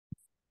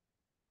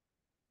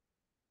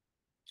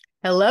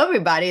Hello,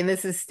 everybody, and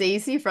this is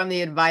Stacey from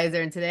The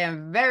Advisor. And today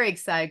I'm very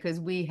excited because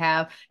we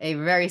have a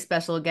very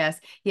special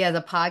guest. He has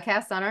a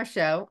podcast on our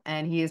show,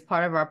 and he is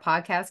part of our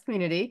podcast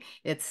community.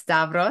 It's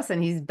Stavros,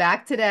 and he's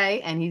back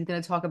today, and he's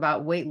going to talk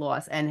about weight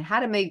loss and how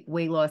to make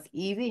weight loss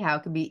easy, how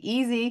it can be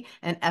easy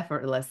and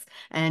effortless.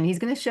 And he's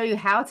going to show you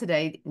how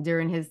today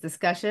during his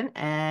discussion,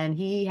 and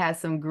he has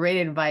some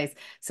great advice.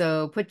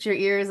 So put your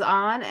ears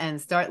on and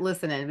start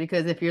listening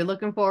because if you're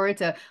looking forward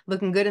to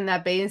looking good in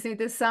that bathing suit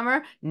this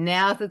summer,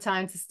 now's the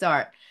time to start.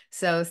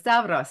 So,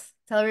 Stavros,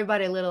 tell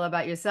everybody a little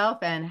about yourself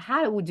and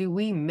how do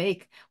we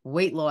make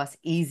weight loss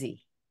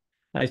easy?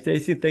 Hi,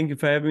 Stacey. Thank you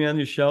for having me on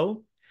your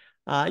show.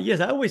 Yes,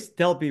 I always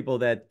tell people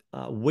that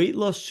weight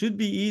loss should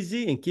be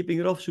easy and keeping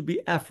it off should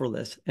be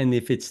effortless. And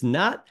if it's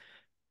not,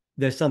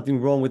 there's something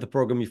wrong with the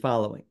program you're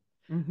following.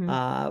 Hmm.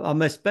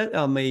 I'm a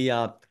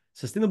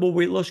sustainable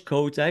weight loss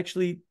coach. I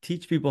actually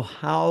teach people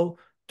how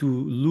to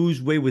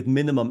lose weight with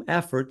minimum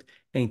effort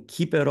and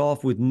keep it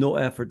off with no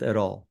effort at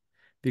all.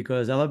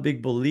 Because I'm a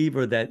big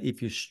believer that if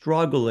you're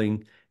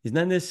struggling, it's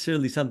not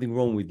necessarily something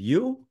wrong with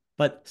you,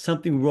 but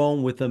something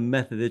wrong with the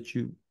method that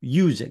you're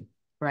using,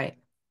 Right.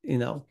 you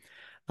know.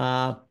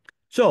 Uh,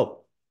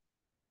 so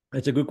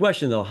it's a good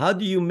question though. How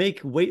do you make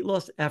weight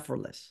loss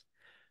effortless?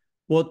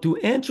 Well, to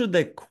answer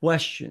that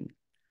question,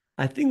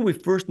 I think we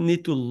first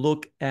need to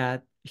look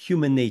at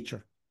human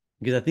nature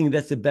because I think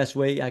that's the best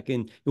way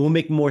it will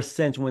make more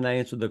sense when I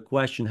answer the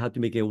question, how to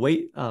make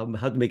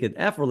it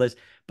effortless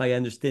by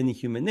understanding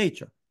human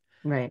nature.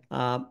 Right.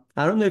 I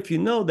don't know if you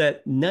know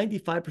that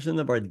 95%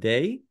 of our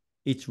day,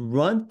 it's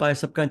run by a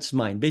subconscious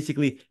mind.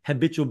 Basically,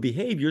 habitual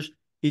behaviors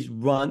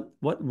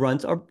what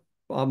runs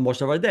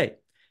most of our day.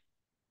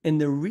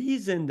 And the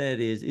reason that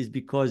is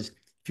because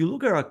if you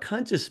look at our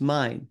conscious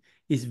mind,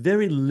 it's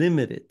very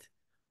limited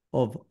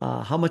of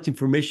how much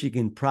information you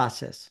can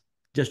process.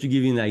 Just to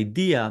give you an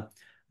idea,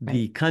 Right.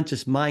 the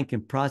conscious mind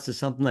can process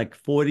something like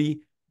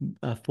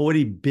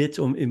 40 bits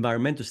of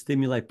environmental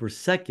stimuli per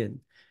second.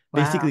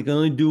 Basically, Wow. it can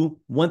only do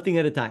one thing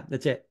at a time.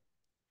 That's it.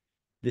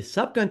 The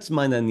subconscious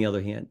mind, on the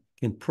other hand,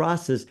 can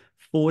process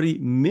 40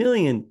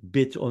 million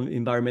bits of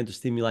environmental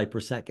stimuli per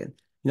second.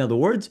 In other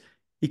words,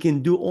 it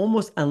can do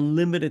almost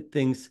unlimited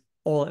things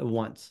all at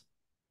once.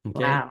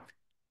 Okay. Wow.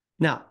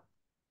 Now,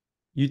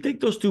 you take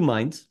those two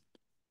minds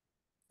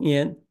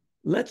and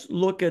let's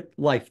look at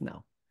life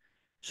now.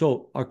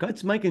 So our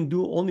conscious mind can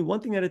do only one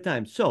thing at a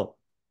time. So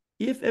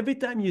if every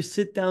time you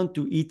sit down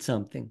to eat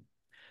something,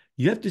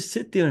 you have to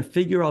sit there and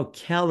figure out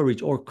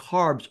calories or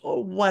carbs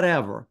or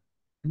whatever,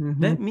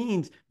 Hmm. that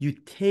means you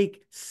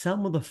take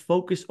some of the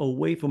focus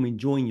away from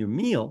enjoying your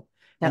meal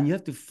and Yep. you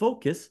have to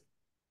focus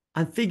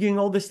on figuring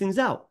all these things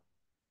out,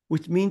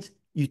 which means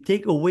you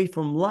take away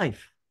from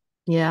life.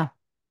 Yeah.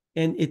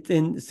 And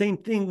the same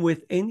thing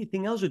with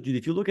anything else that you do.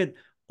 If you look at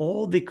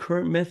all the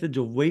current methods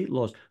of weight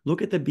loss,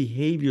 look at the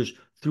behaviors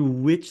through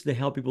which they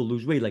help people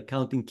lose weight, like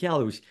counting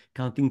calories,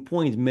 counting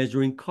points,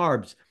 measuring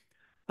carbs,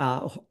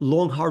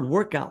 long, hard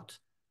workouts.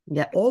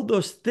 Yep. All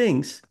those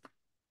things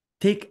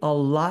take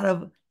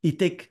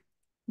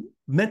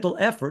mental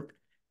effort,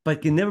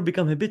 but can never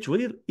become habitual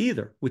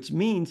either, which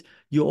means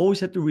you always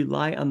have to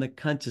rely on the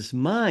conscious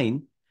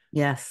mind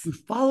Yes. to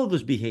follow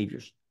those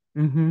behaviors.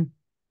 Hmm.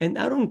 And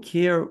I don't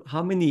care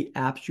how many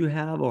apps you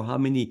have or how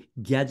many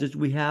gadgets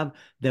we have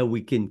that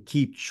we can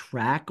keep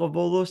track of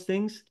all those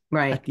things.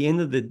 Right. At the end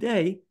of the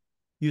day,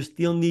 you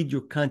still need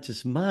your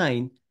conscious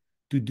mind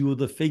to do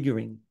the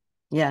figuring,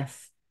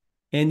 Yes.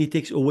 and it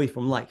takes away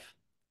from life.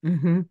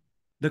 Hmm.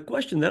 The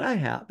question that I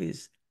have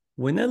is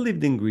when I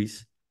lived in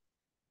Greece,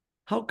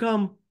 how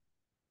come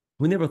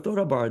we never thought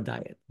about our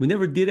diet? We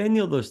never did any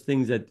of those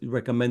things that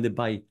recommended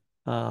by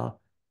uh,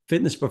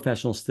 fitness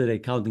professionals today,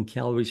 counting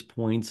calories,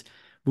 points.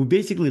 We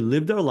basically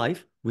lived our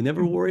life. We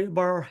never worried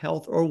about our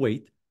health or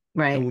weight,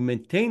 and Right. we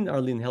maintained our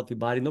lean, healthy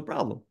body, no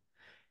problem.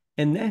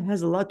 And that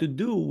has a lot to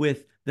do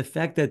with the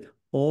fact that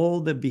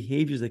all the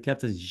behaviors that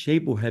kept us in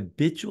shape were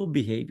habitual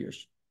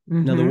behaviors.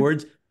 In other Hmm.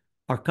 words,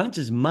 our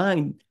conscious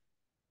mind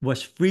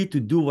was free to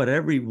do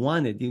whatever he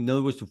wanted. In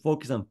other words, to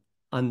focus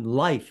on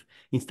life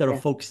instead of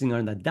Yeah. focusing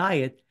on the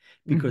diet,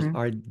 because Hmm.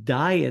 our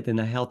diet and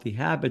our healthy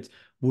habits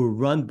were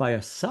run by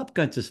a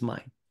subconscious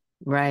mind.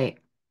 Right.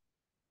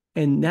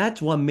 And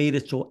that's what made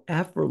it so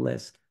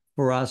effortless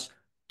for us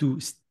to,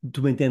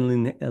 to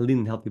maintain a lean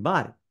and healthy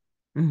body.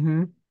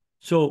 Hmm.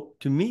 So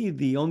to me,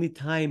 the only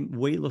time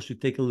weight loss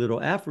should take a little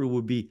effort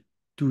would be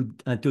to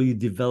until you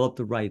develop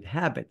the right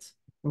habits.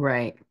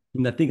 Right.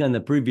 And I think on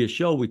the previous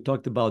show, we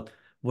talked about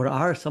what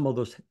are some of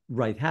those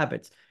right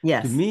habits. To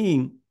Yes.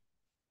 me,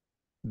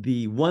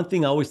 the one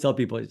thing I always tell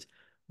people is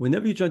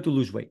whenever you're trying to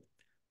lose weight,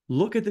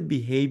 look at the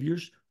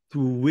behaviors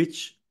through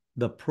which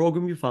the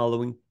program you're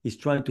following is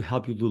trying to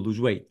help you to lose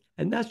weight.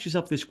 And ask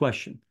yourself this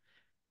question.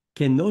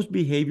 Can those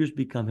behaviors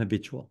become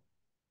habitual?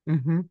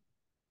 Hmm.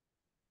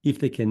 If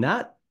they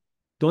cannot,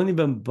 don't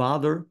even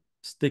bother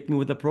sticking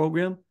with the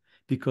program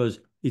because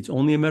it's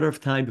only a matter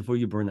of time before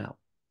you burn out.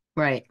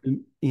 Right.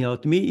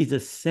 To me, it's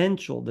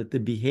essential that the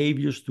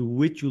behaviors through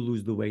which you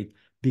lose the weight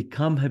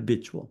become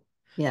habitual.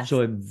 Yes.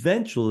 So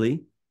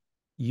eventually,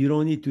 you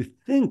don't need to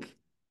think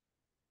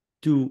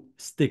to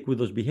stick with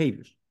those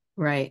behaviors.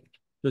 Right.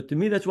 So to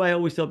me, that's why I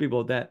always tell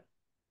people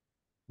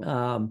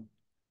um,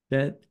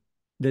 that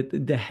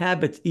that the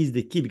habits is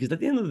the key. Because at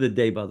the end of the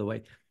day, by the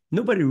way,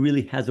 nobody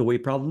really has a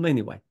weight problem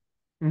anyway.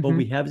 What Mm-hmm.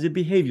 we have is a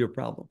behavior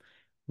problem.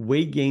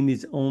 Weight gain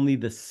is only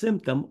the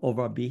symptom of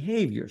our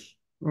behaviors.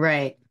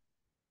 Right.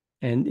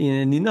 And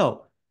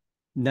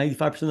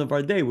 95% of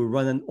our day we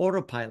run on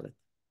autopilot.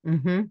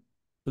 Mm-hmm.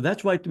 So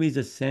that's why to me it's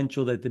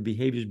essential that the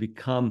behaviors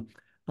become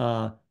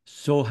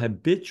so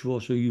habitual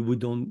so you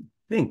don't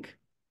think,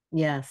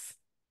 Yes.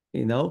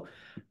 you know?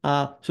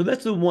 So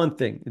that's the one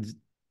thing.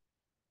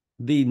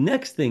 The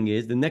next thing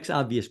is, the next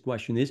obvious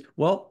question is,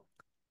 well,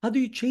 how do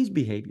you change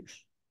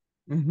behaviors?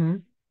 Mm-hmm.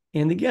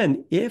 And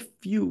again, if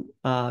you,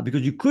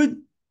 because you could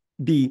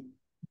be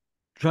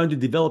trying to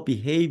develop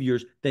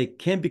behaviors that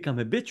can become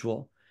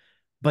habitual,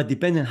 but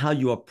depending on how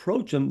you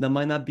approach them, that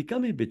might not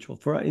become habitual.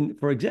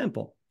 For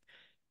example,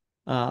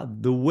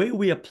 the way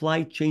we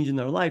apply change in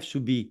our life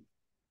should be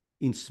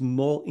in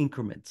small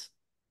increments.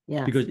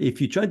 Yes. Because if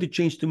you try to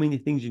change too many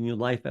things in your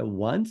life at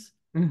once,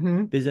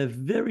 Mm-hmm. there's a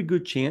very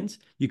good chance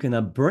you can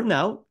burn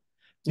out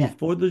Yeah.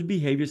 before those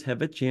behaviors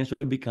have a chance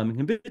of becoming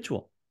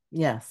habitual.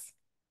 Yes.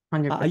 Are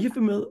 100%. you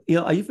familiar?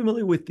 Are you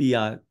familiar with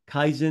the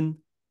Kaizen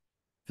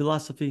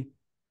philosophy?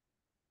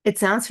 It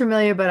sounds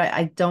familiar, but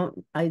I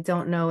don't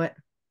know it.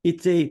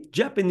 It's a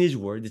Japanese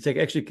word. It's like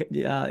actually,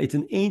 it's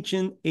an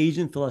ancient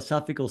Asian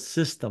philosophical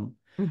system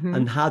Mm-hmm.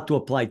 on how to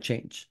apply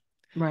change.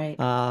 Right.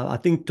 I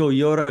think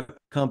Toyota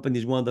company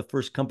is one of the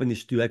first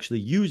companies to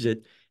actually use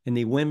it. And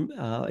they went in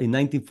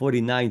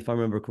 1949, if I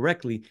remember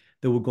correctly,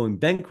 they were going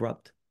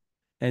bankrupt.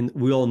 And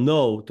we all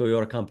know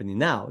Toyota company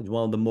now is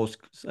one of the most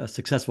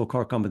successful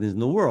car companies in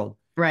the world.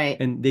 Right.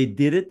 And they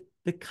did it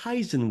the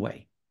Kaizen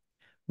way.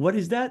 What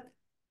is that?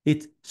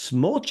 It's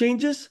small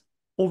changes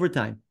over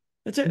time.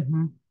 That's it.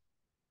 Mm-hmm.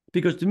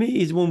 Because to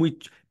me, is when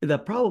the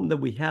problem that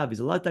we have is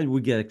a lot of times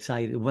we get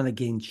excited, want to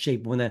get in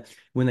shape, want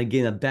to get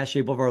in a best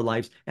shape of our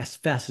lives as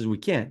fast as we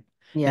can.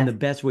 And the Yes.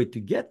 best way to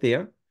get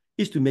there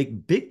is to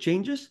make big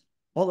changes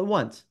all at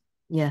once.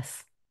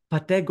 Yes.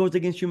 But that goes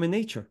against human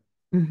nature.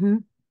 Mm-hmm.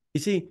 You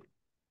see,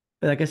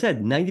 like I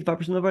said,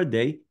 95% of our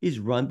day is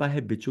run by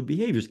habitual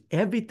behaviors.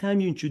 Every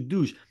time you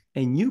introduce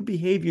a new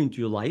behavior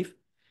into your life,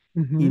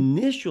 Mm-hmm.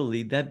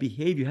 initially that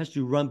behavior has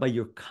to run by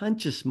your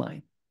conscious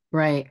mind.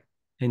 Right.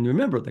 And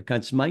remember, the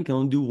conscious mind can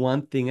only do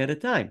one thing at a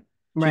time.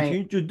 So if you Right.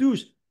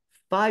 introduce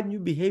five new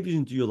behaviors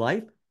into your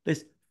life,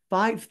 there's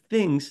five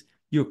things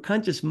your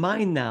conscious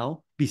mind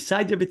now,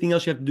 besides everything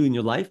else you have to do in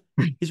your life,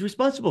 is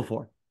responsible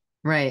for.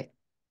 Right.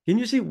 Can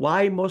you see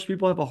why most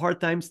people have a hard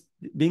time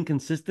being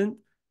consistent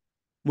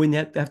when they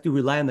have to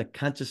rely on the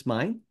conscious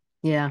mind?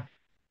 Yeah.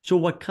 So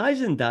what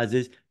Kaizen does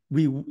is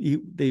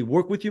they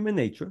work with human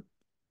nature.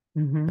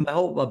 Mm-hmm. And by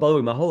the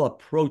way, my whole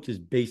approach is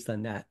based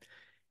on that.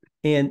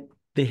 And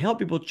they help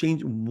people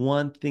change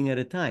one thing at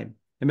a time.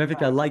 As a matter of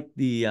fact, I Right. like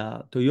the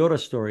Toyota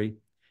story.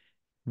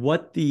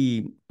 What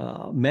the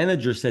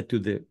manager said to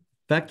the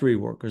factory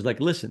workers, like,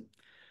 listen,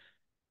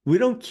 we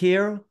don't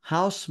care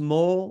how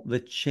small the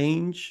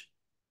change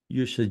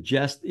you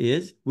suggest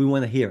is, we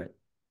want to hear it.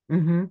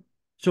 Mm-hmm.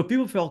 So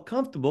people felt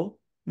comfortable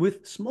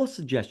with small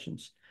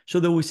suggestions. So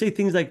that we say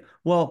things like,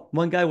 well,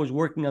 one guy was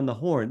working on the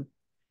horn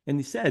and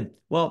he said,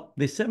 well,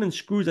 there's seven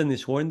screws on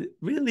this horn.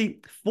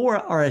 Really, four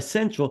are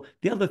essential.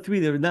 The other three,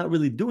 they're not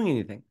really doing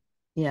anything.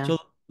 Yeah. So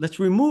let's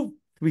remove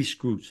three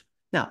screws.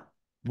 Now,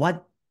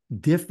 what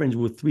difference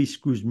will three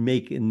screws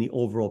make in the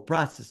overall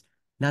process?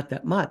 Not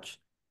that much.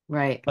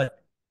 Right.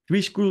 But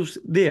three screws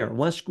there,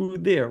 one screw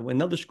there,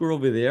 another screw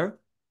over there,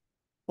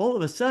 all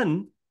of a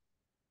sudden,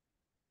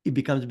 it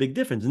becomes a big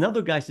difference.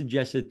 Another guy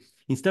suggested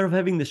instead of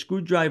having the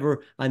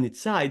screwdriver on its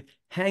side,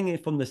 hang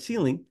it from the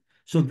ceiling.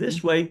 So Mm-hmm.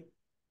 this way,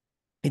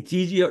 it's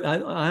easier.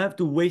 I have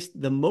to waste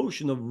the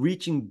motion of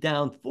reaching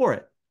down for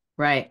it.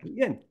 Right.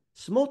 Again,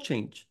 small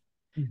change.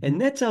 Mm-hmm.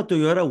 And that's how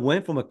Toyota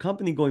went from a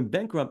company going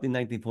bankrupt in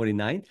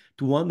 1949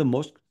 to one of the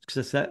most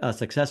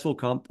successful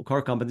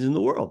car companies in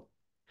the world.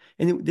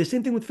 And the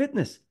same thing with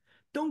fitness.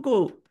 Don't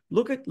go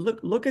look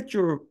at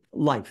your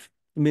life.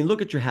 I mean,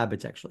 look at your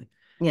habits actually.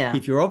 Yeah.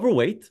 If you're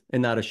overweight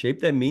and out of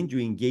shape, that means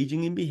you're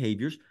engaging in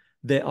behaviors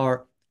that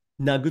are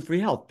not good for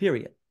your health,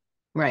 period.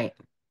 Right.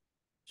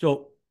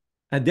 So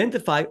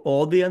identify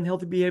all the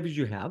unhealthy behaviors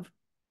you have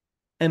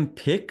and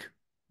pick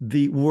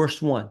the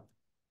worst one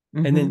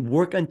and Mm-hmm. then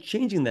work on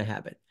changing the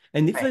habit.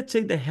 And if Right. let's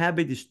say the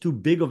habit is too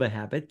big of a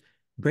habit,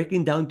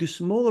 breaking down to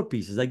smaller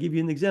pieces. I'll give you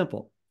an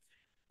example.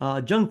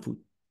 Junk food.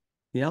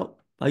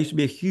 I used to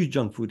be a huge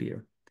junk food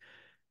eater.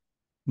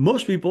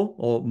 Most people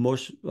or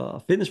most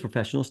fitness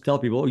professionals tell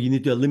people, oh, you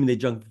need to eliminate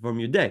junk food from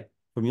your day,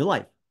 from your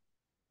life.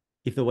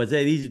 If it was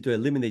that easy to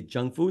eliminate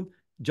junk food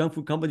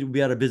companies would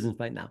be out of business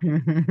right now.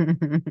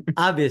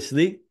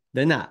 Obviously,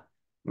 they're not.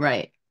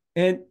 Right.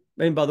 And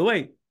by the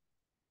way,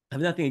 I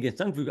have nothing against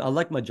junk food. I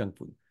like my junk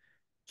food.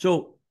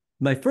 So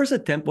my first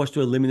attempt was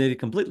to eliminate it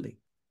completely.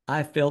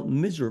 I felt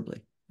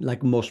miserably,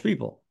 like most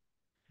people.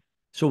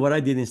 So what I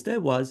did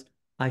instead was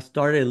I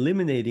started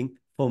eliminating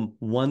from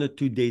 1 or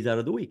 2 days out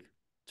of the week.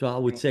 So I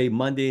would Right. say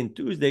Monday and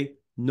Tuesday,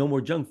 no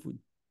more junk food.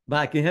 But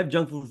I can have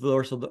junk food for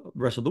the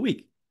rest of the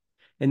week.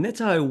 And that's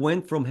how I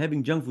went from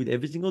having junk food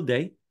every single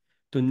day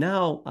to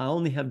now I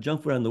only have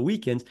junk food on the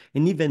weekends.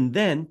 And even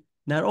then,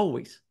 not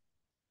always.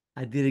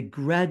 I did it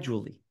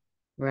gradually.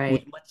 It was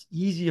Right. much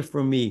easier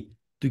for me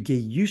to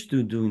get used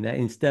to doing that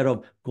instead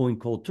of going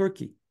cold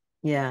turkey.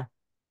 Yeah.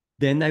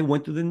 Then I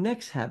went to the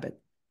next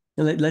habit.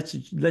 And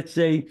let's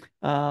say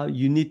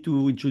you need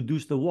to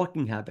introduce the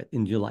walking habit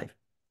in your life.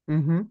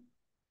 Mm-hmm.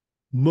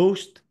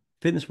 Most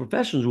fitness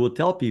professionals will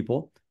tell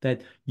people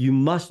that you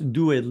must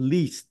do at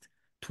least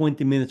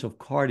 20 minutes of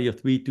cardio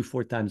 3 to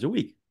 4 times a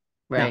week.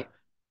 Now, Right.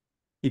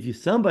 if you're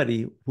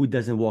somebody who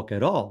doesn't walk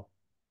at all,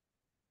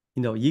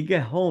 you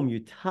get home,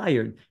 you're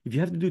tired. If you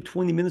have to do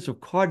 20 minutes of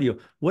cardio,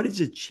 what is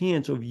the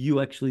chance of you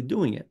actually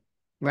doing it?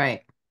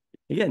 Right.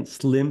 Again,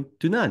 slim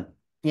to none.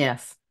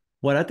 Yes.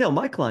 What I tell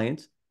my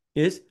clients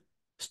is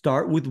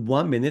start with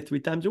 1 minute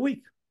 3 times a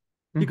week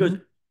because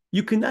Mm-hmm.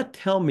 you cannot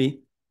tell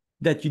me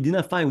that you did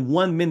not find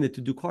 1 minute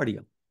to do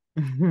cardio.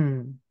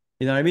 Mm-hmm.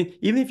 You know what I mean?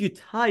 Even if you're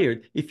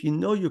tired, if you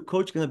know your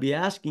coach is going to be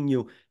asking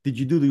you, did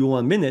you do the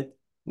 1 minute?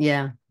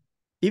 Yeah.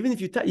 Even if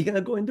you're tired, you're going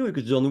to go and do it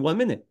because it's only 1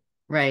 minute.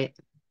 Right.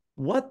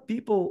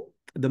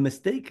 The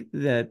mistake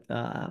that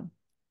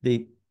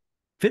the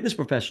fitness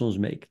professionals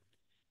make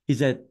is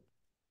that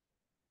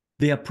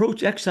they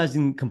approach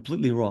exercising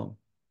completely wrong.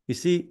 You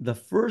see, the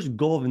first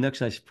goal of an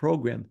exercise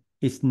program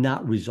is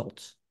not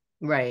results.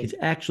 Right. It's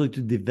actually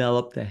to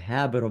develop the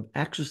habit of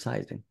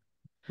exercising.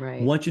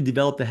 Right. Once you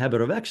develop the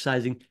habit of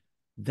exercising,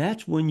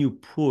 that's when you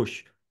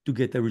push to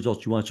get the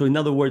results you want. So, in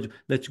other words,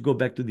 let's go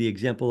back to the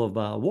example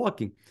of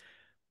walking.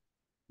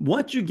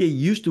 Once you get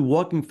used to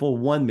walking for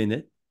 1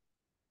 minute,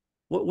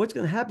 what's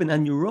going to happen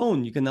on your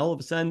own? You can all of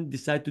a sudden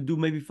decide to do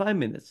maybe 5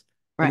 minutes,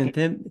 and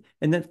then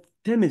Right.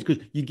 10 minutes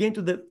because you get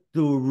into the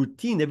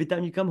routine. Every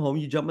time you come home,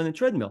 you jump on a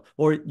treadmill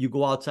or you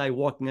go outside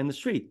walking on the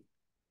street.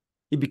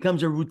 It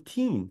becomes a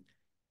routine,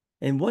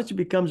 and once it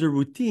becomes a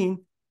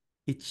routine,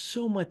 it's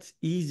so much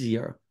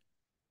easier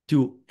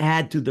to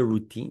add to the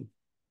routine.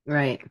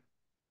 Right.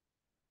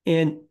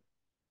 And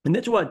and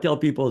that's why I tell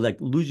people like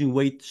losing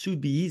weight should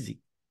be easy.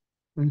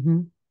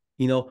 Mm-hmm.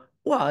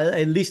 Well,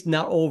 at least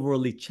not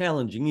overly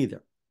challenging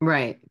either,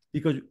 Right.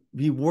 because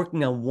we're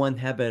working on one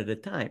habit at a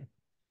time.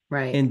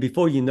 Right. And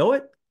before you know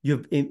it,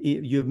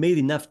 you've made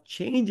enough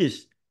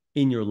changes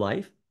in your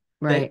life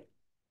Right. that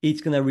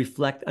it's going to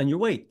reflect on your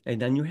weight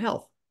and on your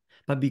health.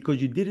 But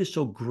because you did it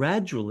so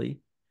gradually,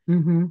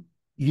 Mm-hmm.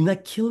 you're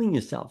not killing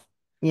yourself.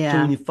 So when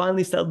Yeah. you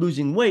finally start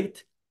losing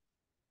weight,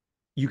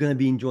 you're going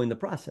to be enjoying the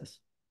process.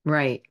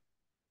 Right.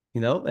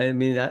 I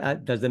mean,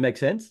 does that make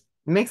sense?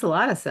 Makes a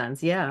lot of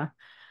sense. Yeah.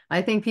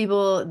 I think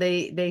people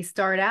they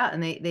start out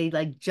and they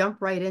like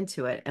jump right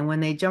into it. And when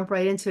they jump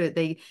right into it,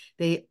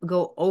 they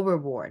go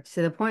overboard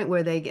to the point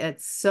where they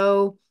get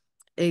so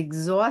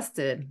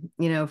exhausted,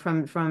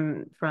 from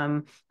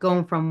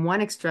going from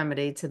one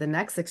extremity to the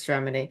next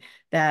extremity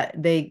that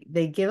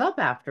they give up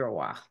after a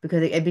while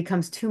because it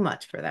becomes too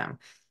much for them.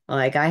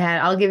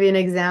 I'll give you an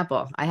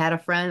example. I had a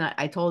friend,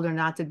 I told her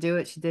not to do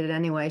it. She did it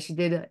anyway. She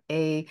did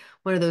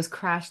one of those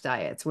crash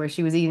diets where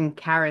she was eating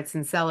carrots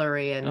and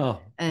celery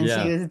Oh, and she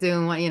yeah, was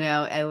doing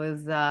it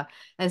was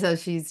and so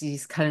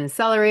she's cutting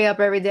celery up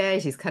every day,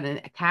 she's cutting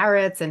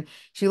carrots, and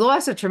she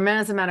lost a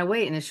tremendous amount of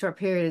weight in a short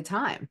period of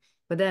time.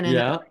 But then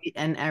yeah,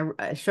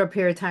 a short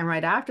period of time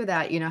right after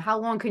that, how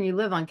long can you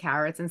live on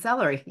carrots and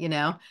celery,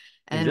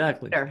 and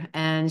exactly,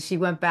 and she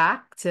went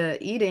back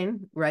to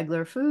eating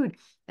regular food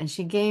and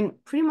she gained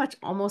pretty much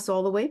almost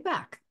all the weight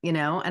back,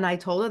 and I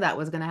told her that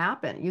was going to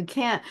happen.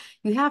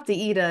 You have to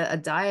eat a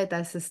diet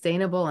that's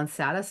sustainable and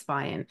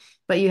satisfying,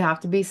 but you have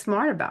to be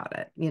smart about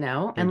it, and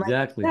like you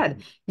exactly,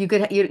 said,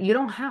 you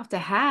don't have to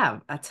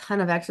have a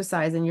ton of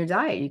exercise in your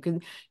diet.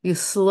 You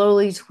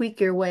slowly tweak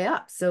your way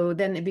up, so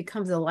then it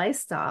becomes a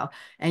lifestyle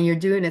and you're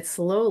doing it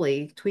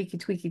slowly, tweaky,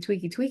 tweaky,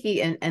 tweaky,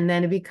 tweaky, and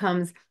then it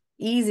becomes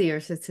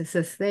easier to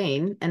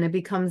sustain, and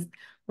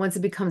once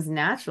it becomes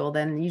natural,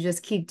 then you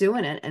just keep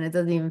doing it and it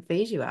doesn't even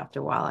phase you after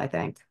a while, I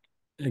think.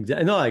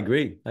 exactly. No, I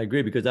agree. I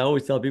agree because I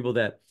always tell people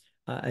that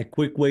a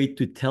quick way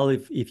to tell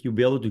if you'll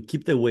be able to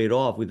keep the weight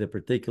off with a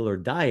particular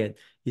diet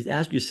is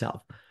ask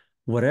yourself,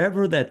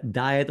 whatever that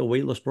diet or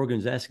weight loss program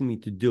is asking me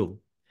to do,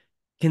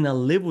 can I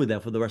live with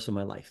that for the rest of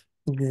my life?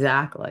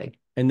 Exactly.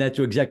 And that's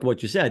exactly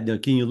what you said.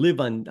 Can you live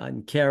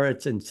on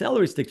carrots and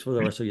celery sticks for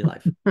the rest of your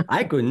life?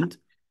 I couldn't.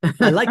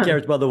 I like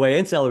carrots, by the way,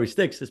 and celery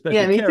sticks, Yeah,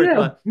 especially me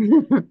carrots,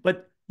 too.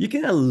 but you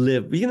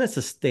cannot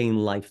sustain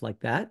life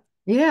like that.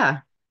 Yeah.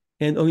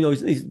 And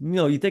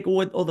you take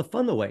all the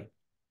fun away.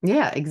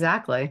 Yeah,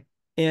 exactly.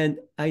 And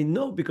I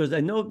know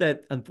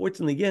that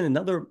unfortunately, again,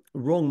 another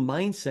wrong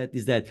mindset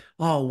is that,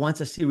 oh,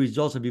 once I see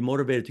results, I'll be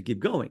motivated to keep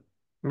going.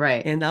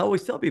 Right. And I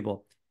always tell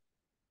people,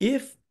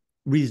 if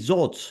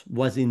results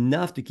was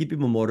enough to keep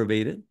people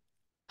motivated,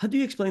 how do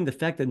you explain the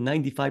fact that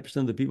 95%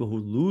 of the people who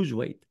lose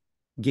weight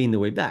gain the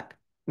weight back?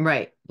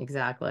 Right.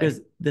 Exactly.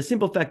 Because the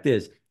simple fact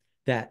is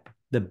that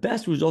the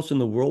best results in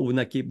the world would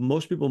not keep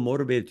most people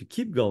motivated to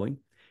keep going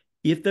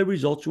if the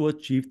results were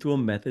achieved through a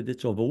method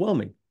that's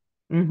overwhelming.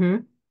 Mm-hmm.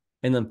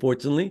 And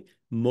unfortunately,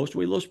 most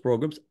weight loss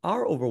programs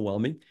are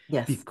overwhelming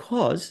Yes.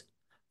 because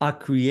are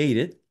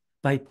created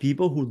by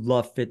people who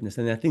love fitness.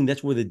 And I think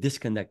that's where the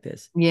disconnect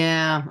is,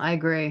 Yeah, I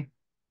agree.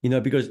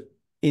 because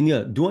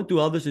do unto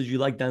others as you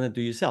like done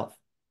unto yourself.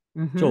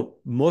 Mm-hmm. So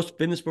most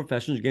fitness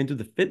professionals get into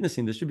the fitness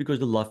industry because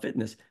they love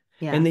fitness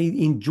and Yes.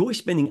 they enjoy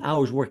spending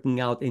hours working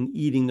out and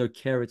eating their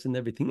carrots and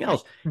everything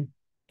else.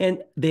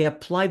 And they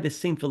apply the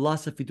same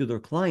philosophy to their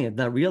client,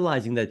 not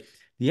realizing that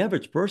the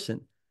average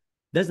person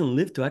doesn't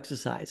live to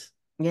exercise.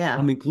 Yeah.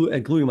 I'm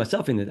including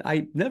myself in it.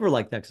 I never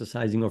liked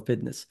exercising or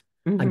fitness.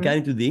 I Mm-hmm. got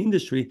into the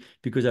industry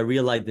because I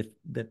realized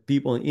that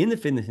people in the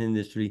fitness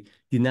industry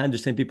did not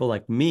understand people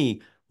like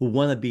me who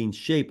want to be in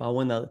shape. I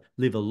want to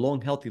live a long,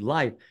 healthy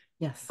life,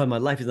 Yes. but my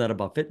life is not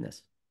about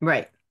fitness.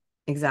 Right.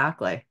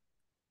 Exactly.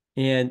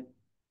 And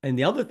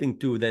the other thing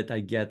too that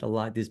I get a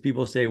lot is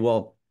people say,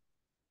 well,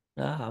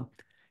 uh,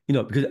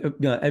 because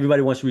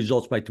everybody wants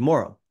results by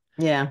tomorrow.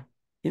 Yeah.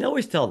 I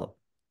always tell them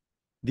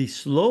the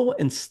slow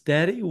and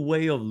steady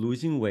way of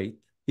losing weight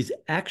is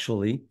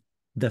actually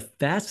the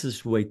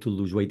fastest way to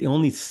lose weight. It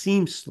only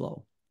seems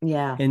slow.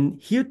 Yeah.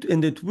 And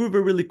the prove it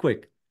really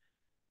quick.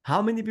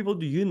 How many people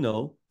do you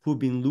know who've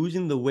been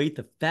losing the weight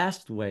the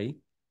fast way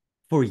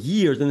for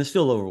years and they're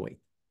still overweight?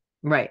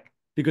 Right.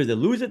 Because they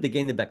lose it, they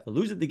gain it back. They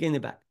lose it, they gain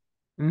it back.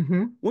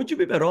 Mm-hmm. Wouldn't you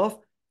be better off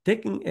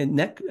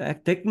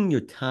taking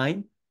your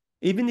time,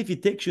 even if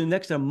it takes you an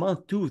extra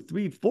month, 2,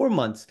 3, 4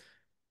 months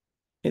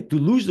to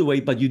lose the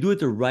weight, but you do it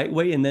the right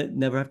way and then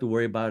never have to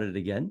worry about it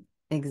again?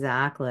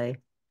 Exactly.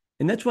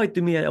 And that's why,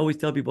 to me, I always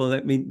tell people,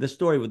 the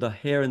story with the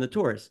hare and the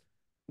tortoise,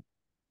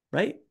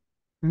 right?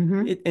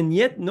 Mm-hmm. And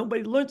yet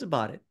nobody learns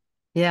about it.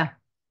 Yeah,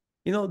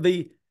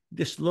 The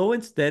slow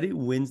and steady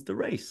wins the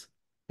race.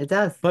 it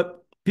does.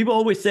 But people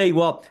always say,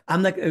 well,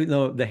 I'm not,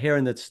 the hare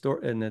in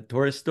the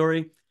tortoise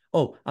story.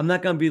 Oh, I'm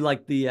not going to be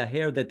like the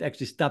hare that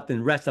actually stopped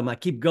and rest. I'm going to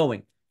keep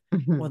going.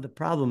 Hmm. Well, the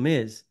problem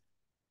is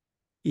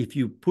if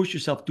you push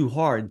yourself too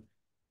hard,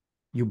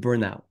 you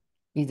burn out.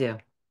 You do.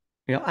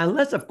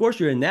 Unless, of course,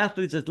 you're an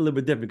athlete, it's a little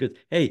bit different. Because,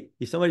 hey,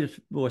 if somebody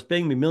was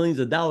paying me millions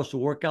of dollars to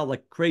work out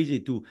like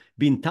crazy to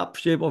be in top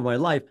shape of my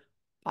life,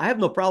 I have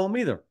no problem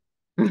either.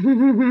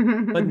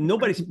 But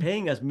nobody's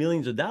paying us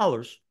millions of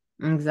dollars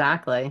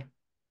Exactly.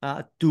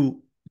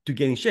 to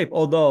get in shape.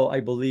 Although I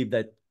believe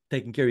that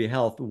taking care of your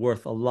health is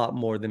worth a lot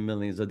more than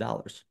millions of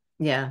dollars.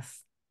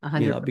 Yes,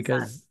 100%.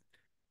 Because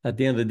at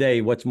the end of the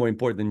day, what's more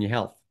important than your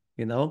health?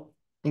 You know?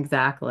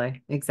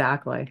 Exactly.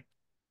 Exactly.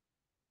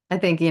 I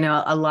think,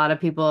 a lot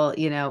of people,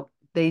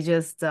 they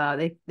just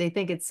they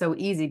think it's so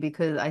easy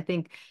because I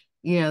think,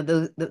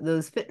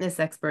 those fitness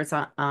experts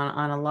on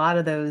a lot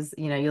of those,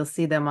 you'll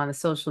see them on the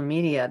social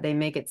media. They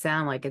make it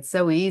sound like it's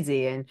so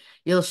easy and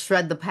you'll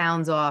shred the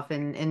pounds off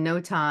in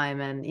no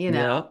time and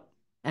Yeah.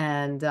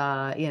 and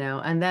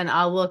then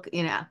I'll look,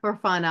 for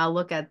fun, I'll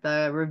look at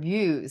the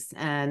reviews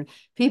and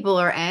people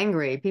are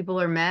angry,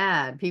 people are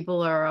mad,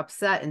 people are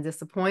upset and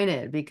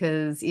disappointed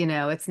because,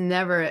 it's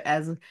never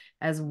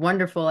as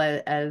wonderful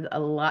as a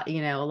lot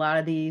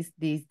of these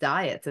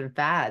diets and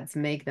fads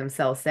make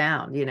themselves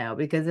sound,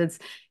 because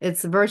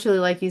it's virtually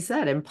like you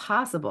said,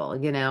 impossible.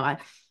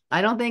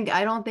 I don't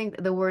think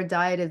the word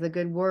diet is a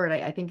good word.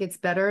 I think it's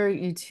better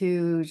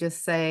to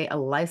just say a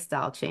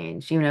lifestyle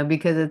change,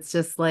 because it's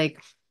just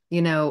like,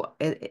 you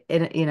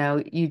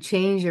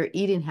change your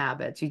eating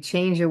habits, you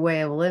change your way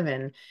of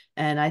living.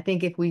 And I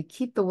think if we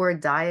keep the word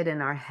diet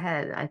in our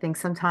head, I think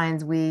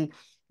sometimes we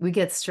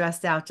get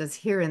stressed out just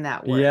hearing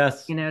that word.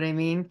 Yes. You know what I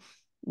mean?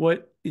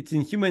 What It's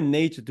in human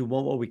nature to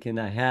want what we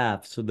cannot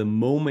have. So the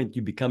moment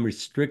you become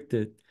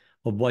restricted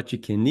of what you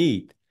can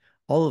eat,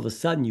 all of a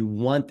sudden you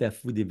want that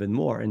food even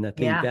more. And I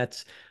think Yeah.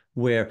 that's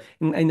where,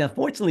 and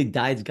unfortunately,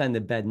 diet's gotten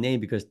a bad name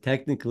because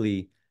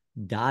technically,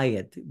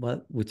 diet,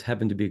 which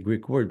happened to be a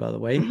Greek word, by the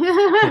way, it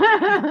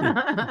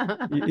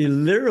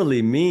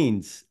literally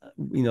means,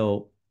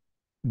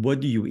 what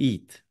do you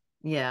eat?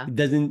 Yeah. It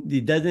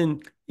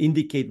doesn't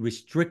indicate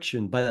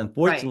restriction, but Right.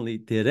 unfortunately,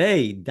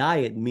 today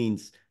diet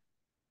means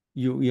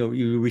you're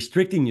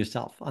restricting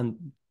yourself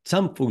on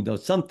some food or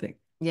something.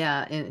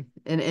 Yeah.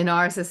 In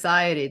our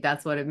society,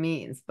 that's what it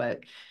means.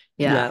 But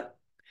yeah. Yeah.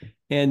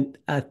 And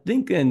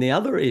the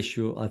other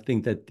issue I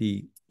think that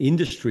the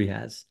industry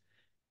has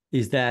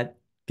is that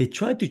they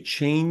try to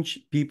change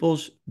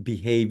people's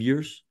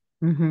behaviors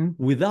Hmm.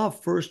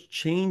 without first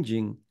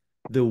changing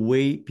the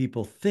way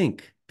people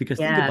think. Because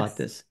think about Yes.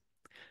 this.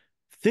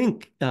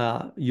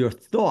 Your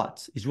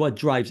thoughts is what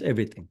drives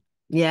everything.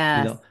 You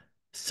Yes. know,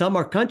 some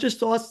are conscious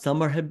thoughts,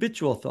 some are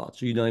habitual thoughts.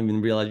 So you don't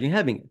even realize you're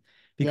having it.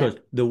 Yeah. Because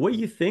the way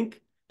you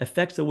think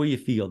affects the way you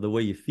feel. The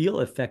way you feel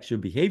affects your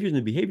behaviors, and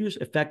the behaviors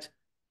affect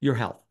your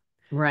health.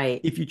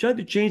 Right. If you try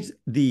to change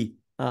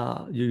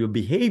your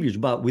behaviors,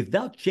 but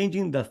without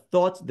changing the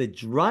thoughts that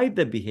drive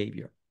the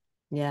behavior,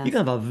 you're Yes.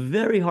 gonna have a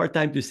very hard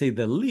time, to say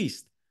the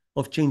least,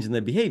 of changing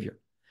the behavior.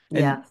 And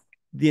Yes.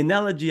 the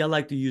analogy I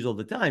like to use all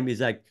the time is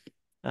like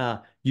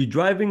you're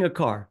driving a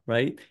car,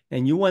 right?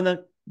 And you want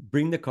to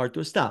bring the car to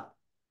a stop.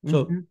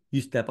 So Hmm.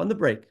 you step on the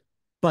brake,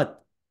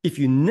 but If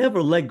you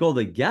never let go of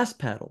the gas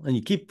pedal and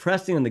you keep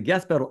pressing on the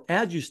gas pedal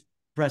as you're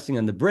pressing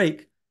on the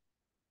brake,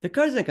 the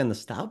car's not going to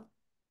stop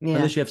Yeah.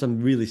 unless you have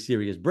some really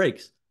serious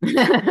brakes.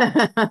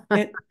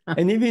 And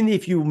and even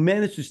if you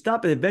manage to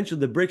stop it, eventually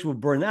the brakes will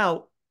burn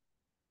out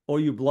or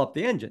you blow up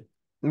the engine.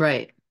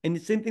 Right. And the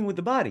same thing with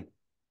the body.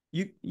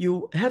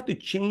 You have to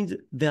change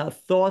the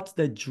thoughts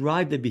that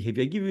drive the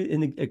behavior. I give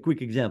you a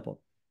quick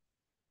example.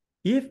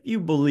 If you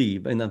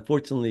believe, and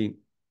unfortunately,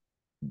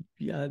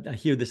 yeah, I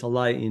hear this a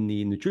lot in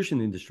the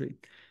nutrition industry,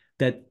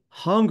 that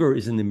hunger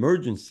is an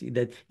emergency,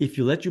 that if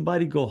you let your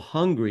body go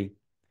hungry,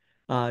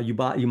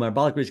 your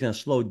metabolic rate is going to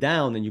slow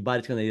down and your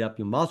body's going to eat up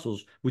your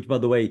muscles, which, by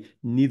the way,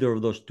 neither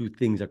of those two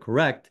things are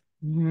correct.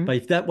 Hmm. But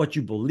if that's what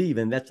you believe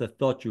and that's the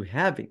thought you're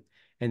having,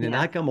 and then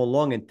Yeah. I come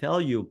along and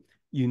tell you,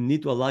 you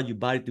need to allow your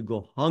body to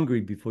go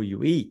hungry before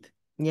you eat,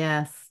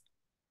 Yes.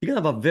 you're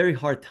going to have a very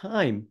hard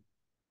time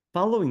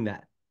following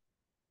that.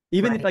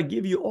 Even if Right. I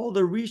give you all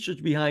the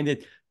research behind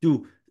it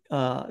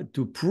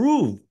to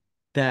prove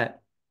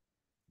that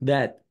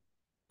that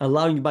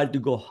allowing your body to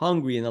go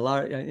hungry and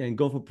allow and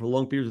go for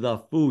prolonged periods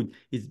without food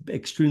is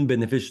extremely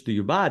beneficial to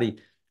your body.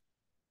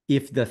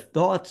 If the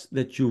thoughts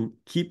that you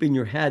keep in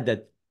your head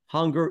that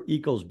hunger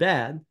equals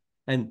bad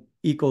and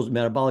equals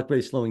metabolic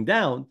rate slowing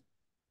down,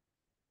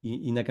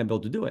 you're not gonna be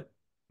able to do it.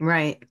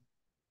 Right.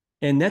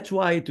 And that's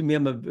why, to me, a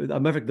matter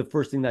of fact, the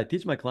first thing that I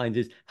teach my clients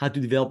is how to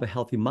develop a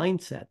healthy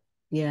mindset,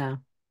 Yeah.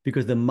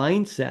 because the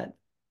mindset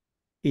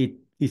it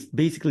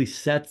basically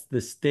sets the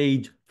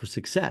stage for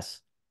success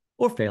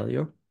or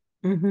failure.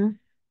 Hmm.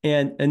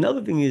 And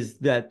another thing is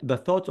that the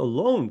thoughts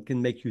alone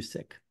can make you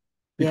sick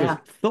because Yeah.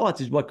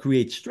 thoughts is what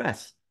creates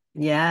stress.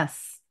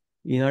 Yes.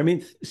 You know what I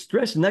mean?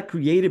 Stress is not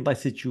created by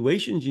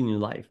situations in your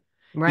life.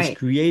 It's Right.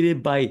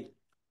 created by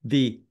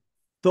the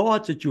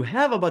thoughts that you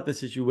have about the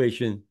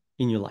situation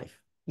in your life.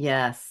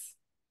 Yes.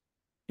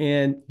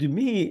 And to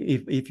me,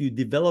 if you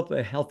develop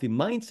a healthy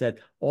mindset,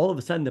 all of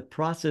a sudden the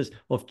process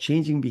of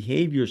changing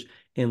behaviors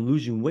and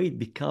losing weight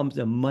becomes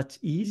a much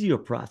easier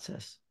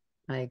process.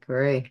 I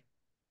agree.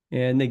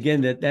 And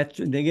again,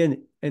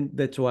 and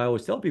that's why I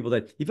always tell people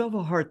that if you have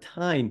a hard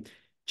time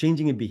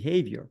changing a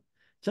behavior,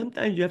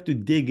 sometimes you have to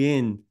dig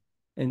in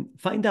and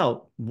find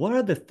out what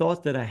are the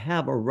thoughts that I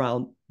have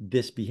around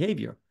this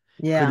behavior.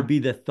 Could it Yeah. be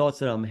the thoughts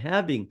that I'm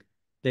having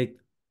that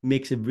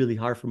makes it really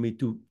hard for me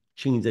to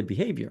change that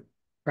behavior?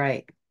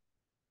 Right.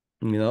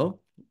 You know?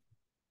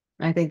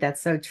 I think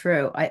that's so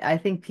true. I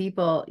think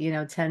people,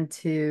 tend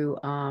to,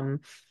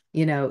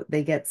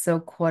 they get so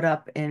caught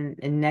up in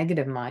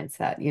negative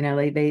mindset.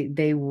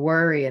 They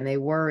worry and they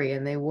worry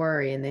and they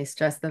worry and they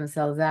stress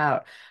themselves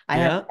out.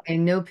 Yeah. I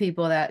know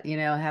people that,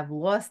 have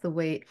lost the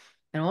weight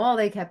and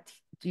all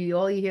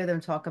you hear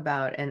them talk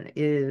about and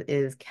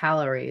is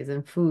calories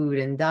and food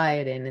and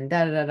dieting and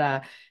da da da da,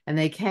 and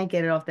they can't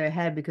get it off their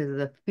head because of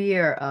the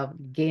fear of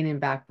gaining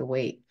back the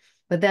weight.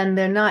 But then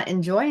they're not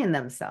enjoying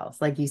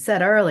themselves. Like you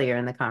said earlier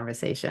in the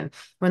conversation,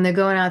 when they're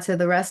going out to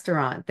the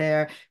restaurant,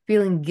 they're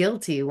feeling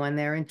guilty when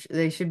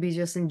they should be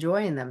just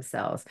enjoying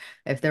themselves.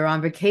 If they're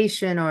on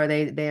vacation or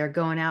they are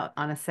going out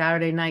on a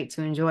Saturday night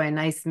to enjoy a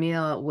nice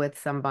meal with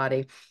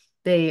somebody,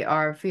 they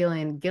are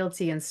feeling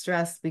guilty and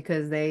stressed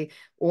because they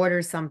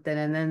ordered something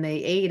and then they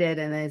ate it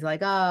and it's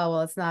like, oh,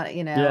 well, it's not,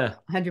 Yeah.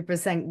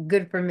 100%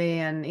 good for me.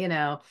 And,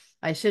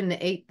 I shouldn't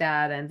have ate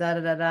that and da da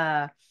da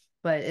da.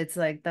 But it's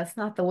like, that's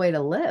not the way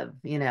to live.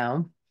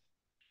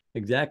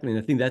 Exactly. And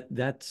I think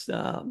that's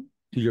to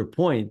your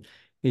point,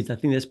 is I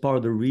think that's part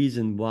of the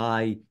reason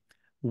why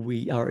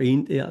we are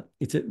in the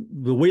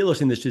weight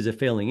loss industry is a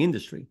failing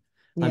industry.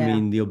 I Yeah.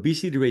 mean, the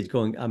obesity rate is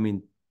going, I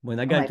mean,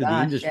 when I Oh got my into the gosh.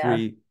 Yeah.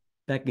 industry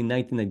back in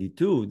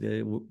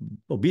 1992,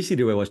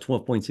 obesity rate was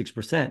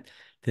 12.6%.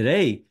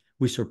 Today,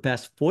 we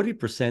surpassed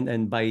 40%.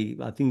 And by,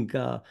 I think,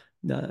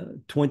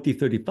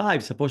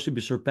 2035, supposed to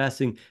be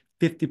surpassing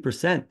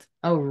 50%.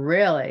 Oh,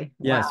 really?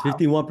 Yes, Wow.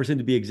 51%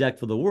 to be exact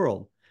for the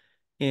world.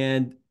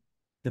 And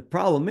the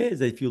problem is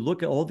that if you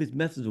look at all these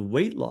methods of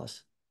weight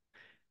loss,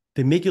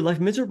 they make your life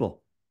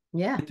miserable.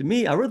 Yeah. And to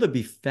me, I'd rather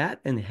be fat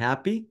and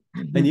happy,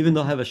 and even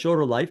though I have a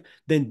shorter life,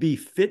 than be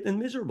fit and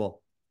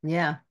miserable.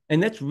 Yeah.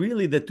 And that's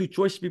really the two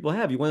choices people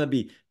have. You want to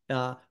be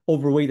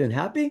overweight and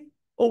happy,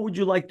 or would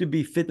you like to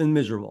be fit and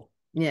miserable?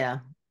 Yeah.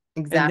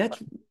 And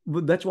Exactly.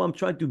 that's what I'm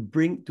trying to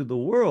bring to the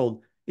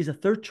world is a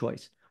third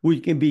choice where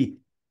you can be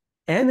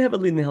and have a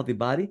lean and healthy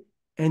body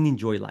and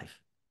enjoy life.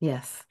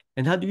 Yes.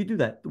 And how do you do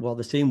that? Well,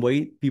 the same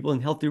way people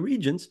in healthy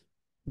regions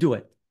do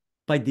it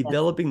by Yes.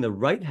 developing the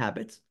right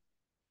habits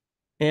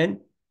and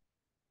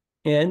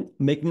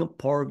making a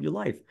part of your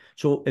life.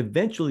 So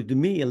eventually, to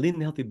me, a lean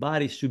and healthy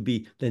body should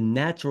be the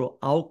natural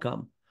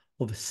outcome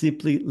of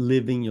simply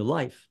living your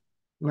life.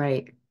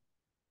 Right.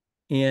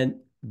 And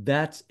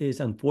that is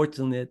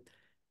unfortunate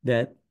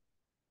that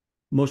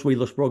most weight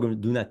loss programs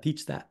do not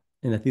teach that.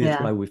 And I think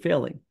that's why Yeah. we're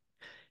failing.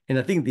 And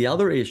I think the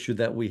other issue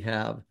that we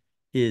have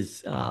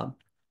is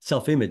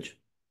self-image.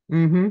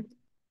 Mm-hmm.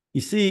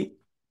 You see,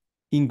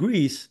 in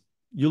Greece,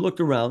 you look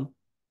around.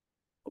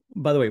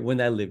 By the way,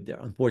 when I lived there,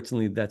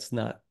 unfortunately, that's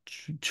not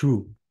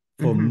true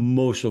for Mm-hmm.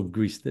 most of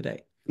Greece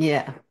today.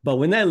 Yeah. But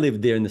when I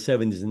lived there in the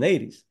 70s and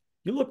 80s,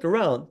 you looked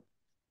around,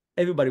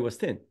 everybody was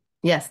thin.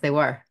 Yes, they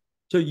were.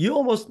 So you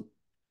almost,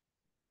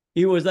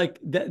 it was like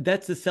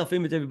that's the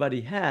self-image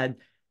everybody had.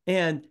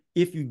 And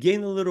if you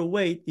gain a little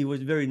weight, it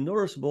was very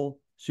noticeable.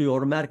 So you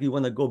automatically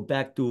want to go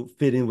back to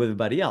fit in with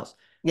everybody else.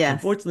 Yes.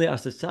 Unfortunately, our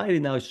society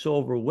now is so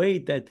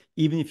overweight that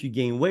even if you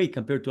gain weight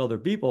compared to other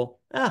people,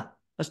 I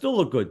still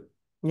look good.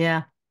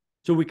 Yeah.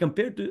 So we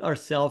compare to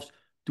ourselves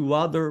to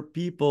other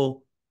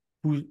people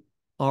who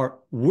are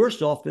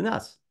worse off than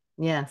us.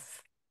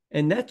 Yes.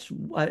 And that's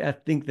I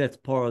think that's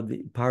part of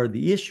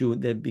the issue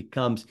that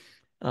becomes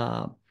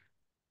uh,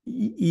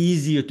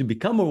 easier to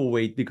become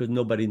overweight because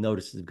nobody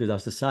notices because our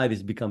society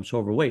has become so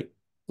overweight.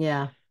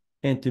 Yeah.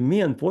 And to me,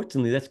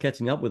 unfortunately, that's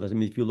catching up with us. I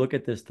mean, if you look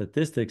at the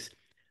statistics,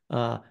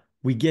 uh,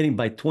 we're getting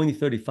by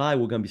 2035,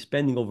 we're going to be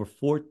spending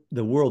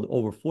the world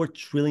over $4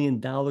 trillion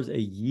a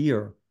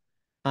year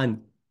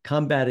on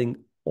combating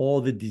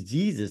all the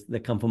diseases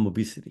that come from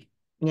obesity.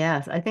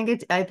 Yes, I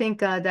think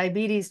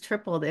diabetes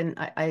tripled, and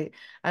I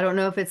don't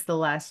know if it's the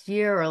last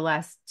year or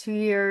last 2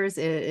 years.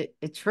 It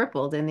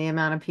tripled in the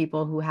amount of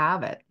people who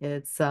have it.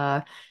 It's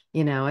and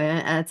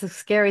it's a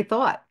scary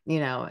thought,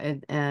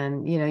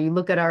 and you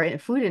look at our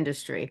food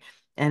industry,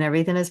 and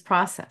everything is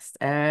processed.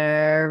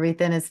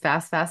 Everything is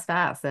fast, fast,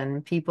 fast,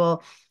 and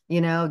people,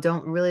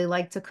 don't really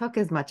like to cook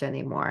as much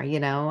anymore,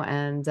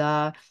 and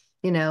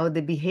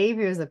the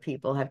behaviors of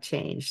people have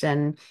changed,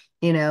 and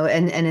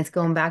it's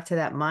going back to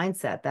that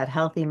mindset, that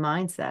healthy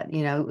mindset.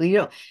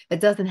 It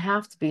doesn't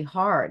have to be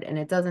hard, and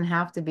it doesn't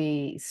have to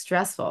be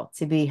stressful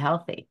to be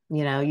healthy.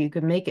 You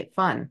could make it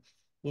fun,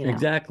 you know.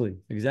 Exactly,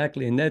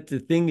 exactly. And that's the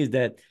thing is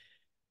that,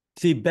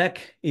 see,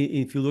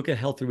 if you look at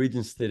healthy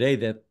regions today,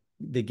 that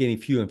they're getting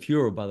fewer and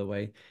fewer, by the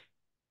way.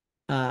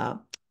 Uh,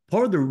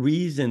 Part of the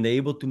reason they're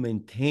able to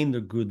maintain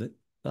their good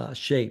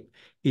shape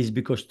is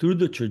because through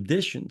the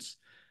traditions,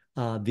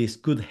 these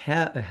good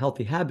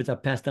healthy habits are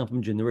passed down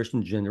from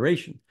generation to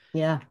generation.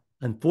 Yeah.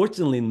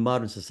 Unfortunately, in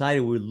modern society,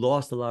 we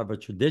lost a lot of our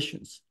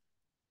traditions,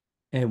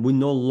 and we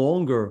no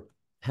longer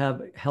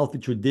have healthy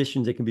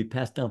traditions that can be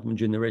passed down from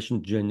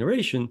generation to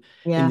generation.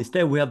 And Yeah.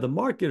 instead, we have the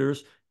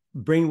marketers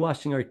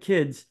brainwashing our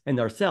kids and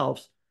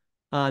ourselves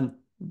on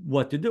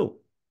what to do.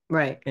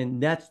 Right.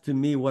 And that's to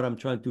me what I'm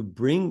trying to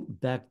bring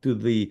back to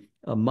the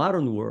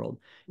modern world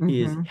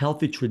is Mm-hmm.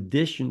 healthy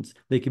traditions.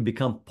 They can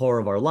become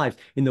part of our lives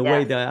in the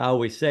way Yes. that I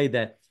always say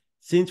that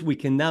since we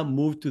cannot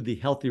move to the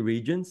healthy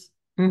regions,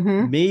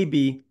 Mm-hmm.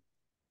 maybe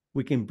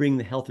we can bring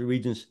the healthy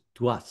regions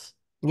to us.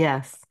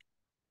 Yes.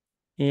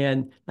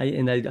 And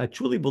I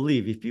truly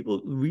believe if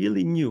people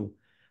really knew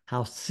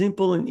how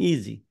simple and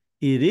easy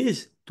it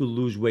is to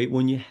lose weight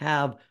when you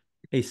have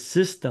a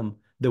system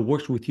that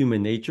works with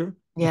human nature,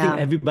 I think Yeah.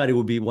 everybody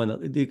would be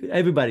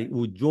everybody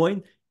would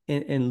join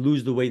and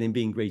lose the weight and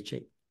be in great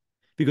shape.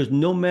 Because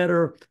no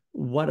matter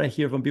what I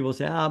hear from people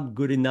say, I'm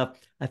good enough,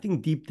 I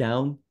think deep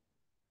down,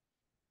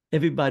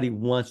 everybody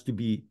wants to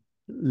be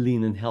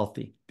lean and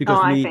healthy. Oh, Because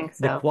to I me, think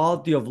the so.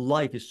 quality of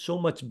life is so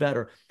much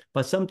better.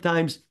 But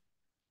sometimes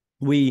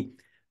we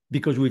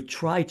because we've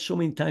tried so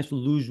many times to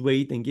lose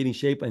weight and get in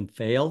shape and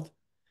failed,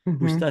 we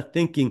Mm-hmm. start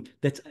thinking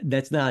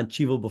that's not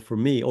achievable for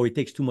me or it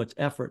takes too much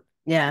effort.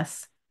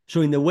 Yes.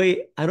 So in a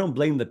way, I don't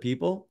blame the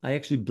people. I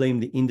actually blame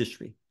the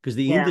industry because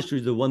the Yeah. industry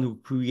is the one who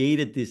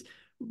created these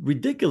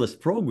ridiculous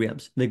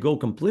programs that go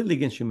completely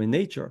against human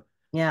nature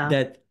Yeah.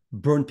 that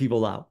burn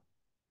people out.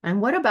 And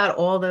what about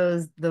all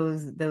those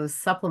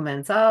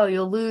supplements? Oh,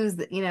 you'll lose,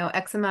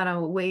 X amount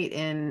of weight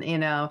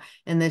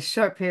in this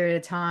short period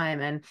of time.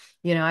 And,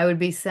 I would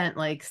be sent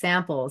like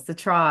samples to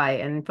try.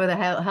 And for the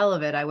hell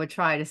of it, I would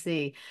try to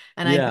see.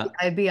 And Yeah,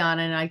 I'd be on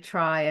it and I'd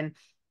try. And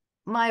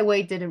my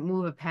weight didn't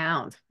move a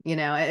pound.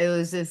 It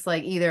was just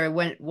like either it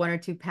went 1 or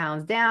 2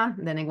 pounds down,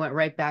 then it went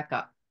right back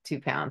up, 2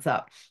 pounds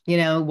up,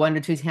 1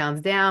 to 2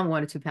 pounds down,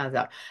 1 to 2 pounds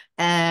up.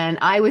 And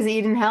I was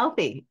eating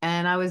healthy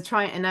and I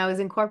was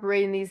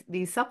incorporating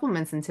these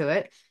supplements into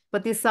it.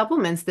 But these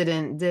supplements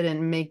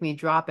didn't make me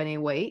drop any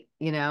weight.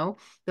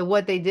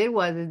 What they did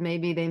was is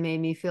maybe they made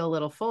me feel a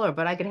little fuller,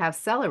 but I could have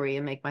celery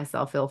and make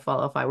myself feel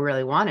full if I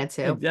really wanted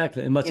to,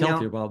 exactly. And much you know.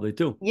 healthier probably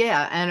too.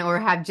 Yeah, and or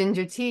have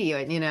ginger tea,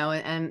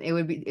 and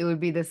it would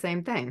be the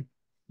same thing.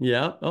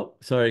 Yeah. Oh,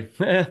 sorry.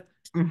 Let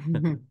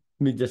Mhm.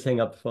 me just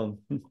hang up the phone.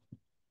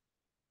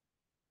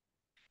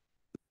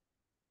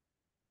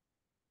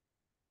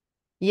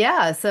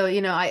 Yeah, so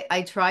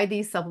I tried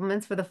these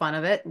supplements for the fun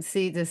of it, and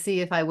see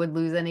if I would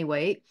lose any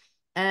weight,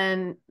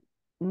 and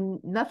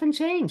nothing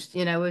changed.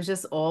 It was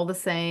just all the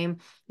same.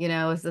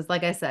 It's just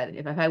like I said,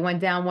 if I went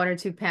down 1 or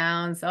 2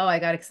 pounds, oh, I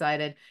got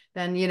excited.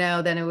 Then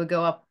it would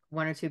go up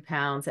 1 or 2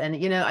 pounds, and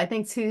I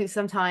think too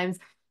sometimes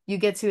you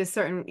get to a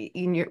certain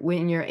in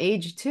your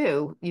age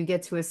too, you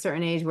get to a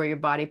certain age where your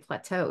body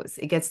plateaus.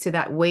 It gets to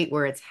that weight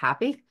where it's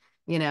happy.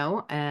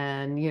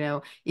 And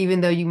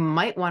even though you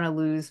might want to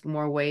lose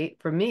more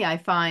weight, for me, I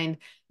find,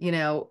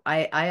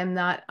 I'm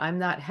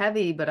not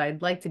heavy, but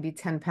I'd like to be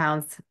 10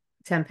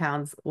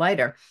 pounds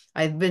lighter.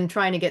 I've been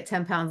trying to get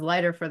 10 pounds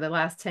lighter for the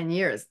last 10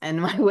 years,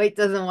 and my weight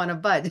doesn't want to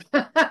budge.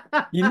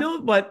 You know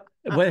what?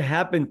 what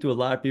happened to a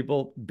lot of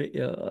people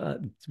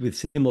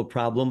with similar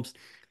problems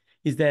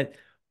is that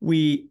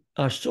we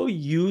are so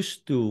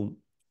used to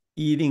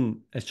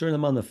eating a certain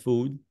amount of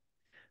food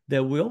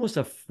that we're almost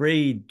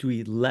afraid to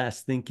eat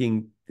less,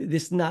 thinking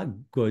this is not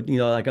good.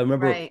 Like I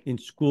remember Right. in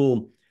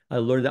school, I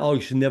learned that, oh,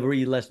 you should never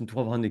eat less than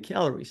 1,200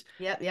 calories.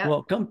 Yep, yep.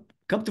 Well,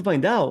 come to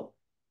find out,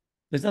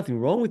 there's nothing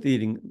wrong with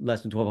eating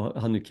less than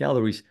 1,200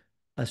 calories,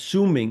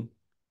 assuming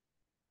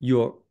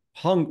you're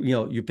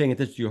paying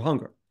attention to your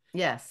hunger.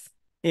 Yes.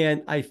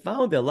 And I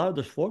found that a lot of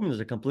those formulas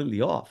are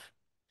completely off.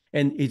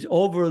 And it's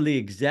overly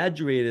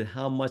exaggerated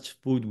how much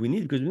food we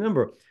need. Because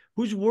remember,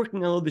 who's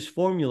working on all these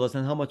formulas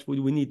on how much food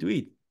we need to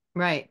eat?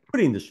 Right.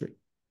 Food industry.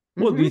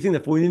 Well, do Mm-hmm. you think the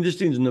food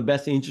industry is in the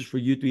best interest for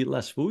you to eat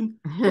less food?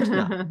 Of course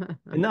not.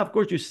 And now, of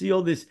course, you see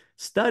all these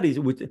studies,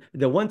 with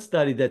the one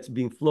study that's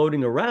been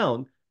floating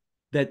around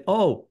that,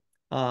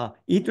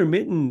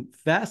 intermittent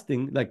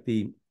fasting, like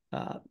the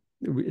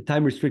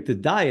time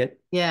restricted diet,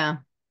 Yeah.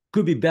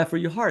 could be bad for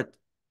your heart.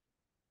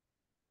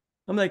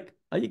 I'm like,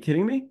 are you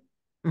kidding me?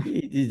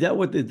 Is that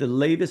what the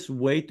latest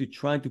way to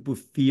try to put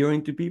fear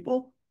into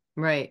people?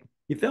 Right.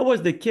 If that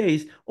was the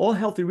case, all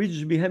healthy regions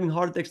would be having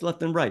heart attacks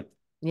left and right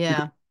because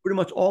Yeah. pretty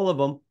much all of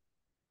them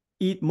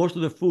eat most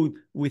of the food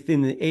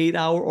within an 8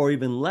 hour or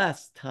even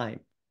less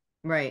time.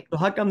 Right. So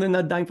how come they're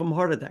not dying from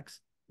heart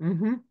attacks?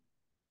 Mm-hmm.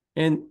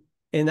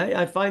 And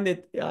I find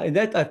that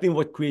I think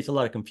what creates a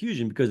lot of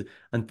confusion because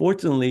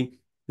unfortunately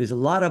there's a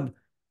lot of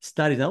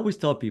studies. I always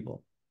tell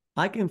people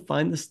I can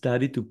find a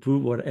study to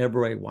prove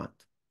whatever I want.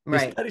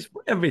 There's Right. studies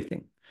for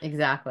everything.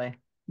 Exactly.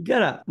 You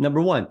gotta,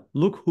 number one,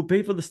 look who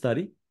paid for the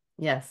study,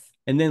 Yes.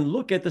 and then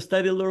look at the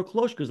study a little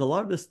closer because a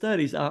lot of the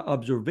studies are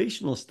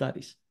observational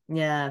studies.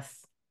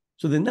 Yes.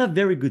 So they're not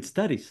very good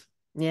studies.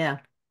 Yeah.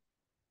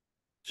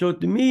 So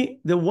to me,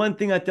 the one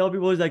thing I tell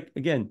people is like,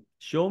 again,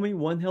 show me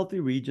one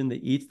healthy region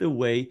that eats the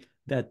way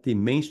that the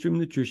mainstream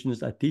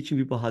nutritionists are teaching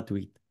people how to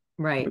eat.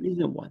 Right. There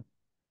isn't one.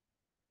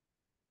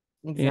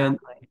 And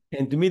Exactly.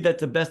 and to me,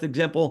 that's the best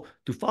example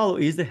to follow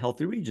is the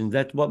healthy regions.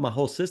 That's what my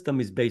whole system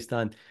is based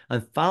on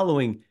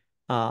following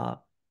uh,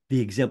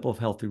 the example of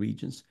healthy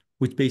regions,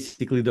 which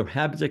basically their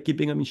habits are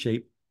keeping them in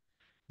shape.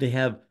 They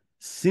have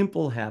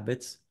simple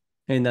habits.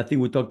 And I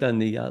think we talked on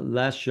the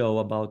last show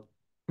about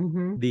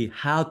Mm-hmm. the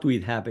how to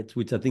eat habits,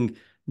 which I think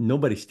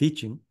nobody's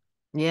teaching.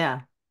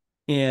 Yeah.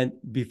 And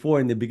before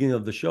in the beginning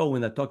of the show,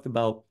 when I talked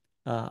about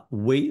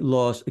weight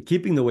loss,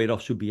 keeping the weight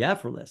off should be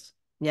effortless.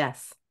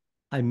 Yes.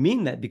 I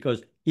mean that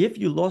because if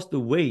you lost the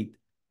weight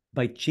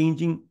by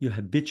changing your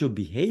habitual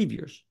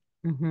behaviors,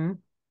 Mm-hmm.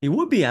 it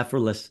would be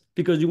effortless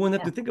because you wouldn't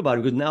have Yeah. to think about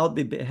it. Because now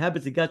the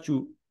habits that got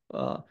you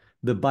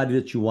the body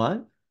that you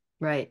want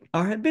Right.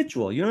 are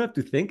habitual. You don't have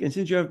to think. And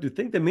since you have to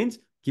think, that means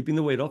keeping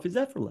the weight off is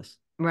effortless.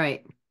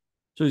 Right.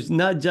 So it's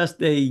not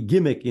just a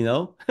gimmick, you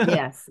know?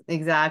 Yes.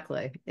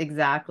 Exactly.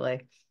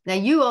 Exactly. Now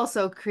you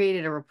also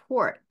created a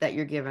report that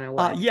you're giving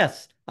away.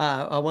 Yes,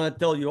 I want to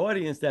tell your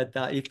audience that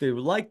if they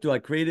would like to, I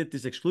created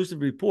this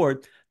exclusive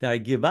report that I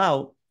give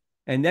out.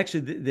 And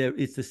actually,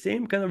 it's the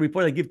same kind of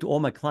report I give to all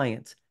my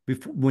clients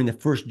before, when they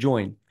first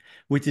join,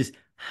 which is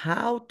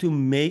how to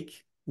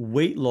make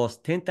weight loss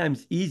 10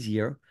 times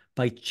easier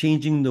by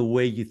changing the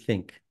way you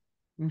think.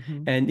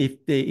 Mm-hmm. And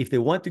if they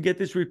want to get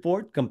this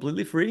report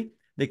completely free,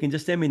 they can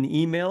just send me an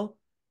email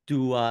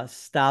to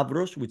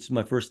Stavros, which is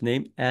my first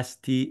name,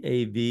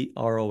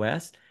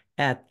 Stavros,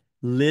 at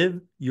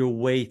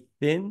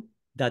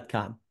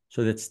liveyourwaythin.com.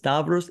 So that's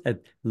Stavros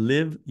at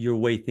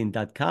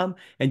liveyourwaythin.com.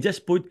 And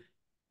just put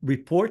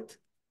report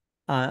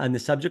on the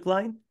subject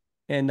line,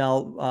 and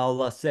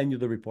I'll send you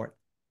the report.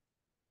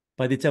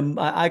 But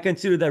I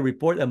consider that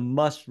report a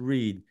must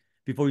read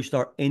before you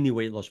start any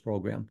weight loss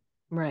program.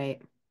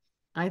 Right.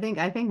 I think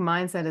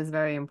mindset is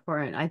very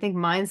important. I think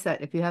mindset,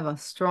 if you have a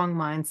strong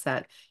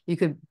mindset, you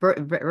could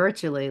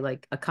virtually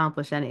like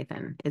accomplish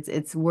anything.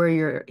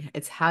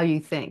 It's how you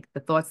think,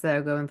 the thoughts that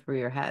are going through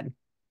your head.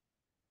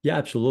 Yeah,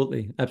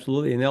 absolutely.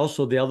 Absolutely. And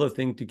also the other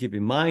thing to keep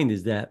in mind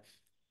is that,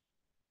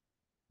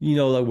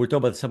 like we're talking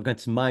about the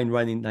subconscious mind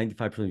running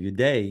 95% of your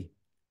day.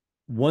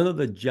 One of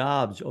the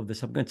jobs of the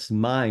subconscious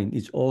mind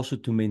is also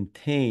to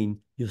maintain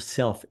your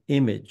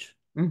self-image.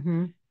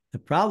 Mm-hmm. The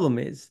problem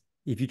is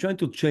if you're trying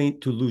to train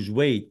to lose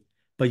weight,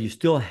 but you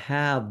still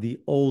have the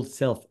old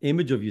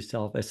self-image of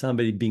yourself as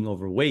somebody being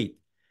overweight,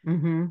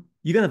 Mm-hmm.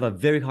 you're gonna have a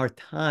very hard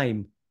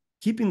time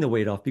keeping the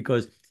weight off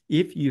because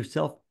if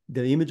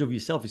the image of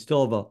yourself is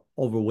still of an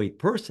overweight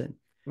person,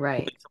 well,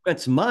 Right. your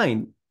subconscious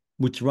mind,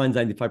 which runs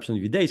 95%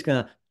 of your day, is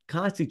gonna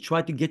constantly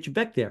try to get you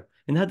back there.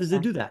 And how does it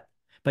Yeah. do that?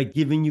 By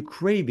giving you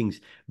cravings,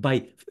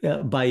 by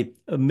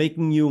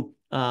making you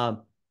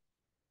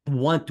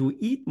want to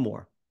eat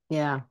more.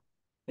 Yeah.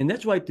 And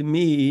that's why, to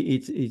me,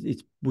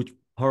 it's which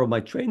part of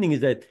my training is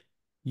that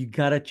you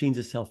gotta change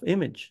the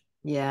self-image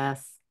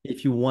Yes.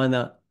 if you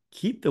wanna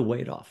keep the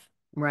weight off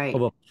of Right.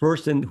 a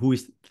person who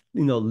is,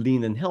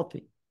 lean and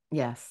healthy.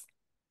 Yes.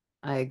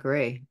 I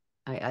agree.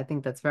 I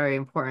think that's very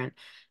important.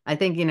 I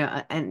think,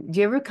 and do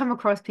you ever come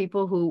across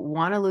people who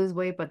want to lose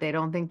weight, but they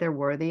don't think they're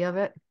worthy of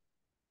it?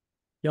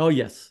 Oh,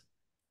 yes.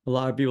 A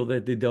lot of people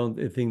that they don't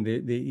they think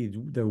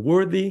they're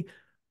worthy,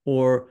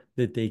 or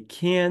that they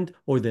can't,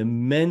 or they're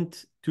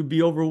meant to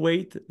be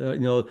overweight.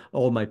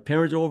 Oh, my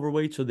parents are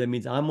overweight, so that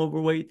means I'm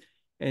overweight.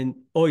 And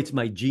oh, it's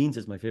my genes.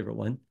 That's my favorite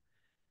one.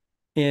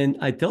 And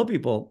I tell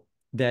people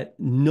that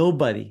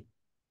nobody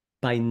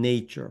by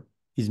nature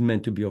is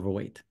meant to be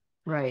overweight.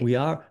 Right.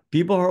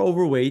 People are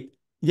overweight.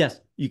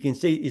 Yes, you can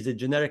say it's a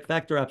genetic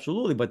factor,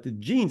 absolutely, but the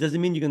genes doesn't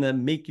mean you're going to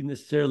make you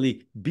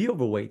necessarily be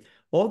overweight.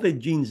 All the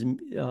genes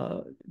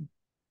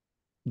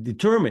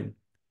determine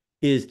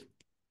is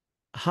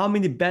how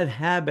many bad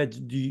habits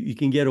you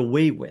can get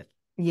away with.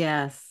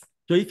 Yes.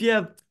 So if you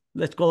have,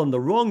 let's call them the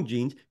wrong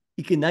genes,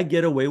 you cannot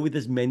get away with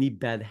as many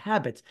bad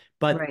habits.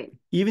 But Right.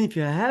 even if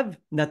you have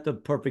not the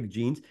perfect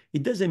genes,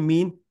 it doesn't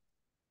mean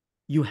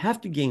you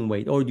have to gain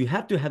weight or you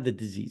have to have the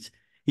disease.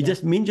 It Yeah.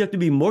 just means you have to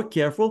be more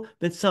careful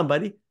than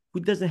somebody who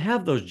doesn't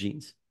have those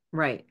genes.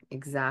 Right.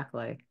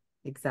 Exactly.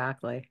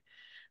 Exactly.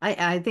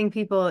 I think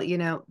people,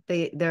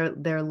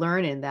 they're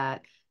learning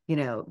that,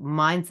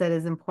 mindset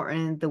is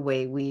important, the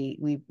way we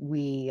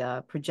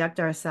project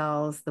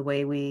ourselves, the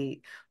way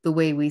we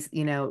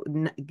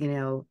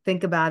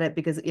think about it,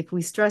 because if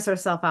we stress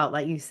ourselves out,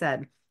 like you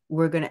said,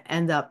 we're going to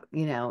end up,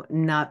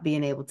 not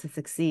being able to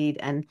succeed.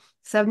 And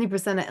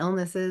 70% of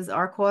illnesses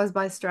are caused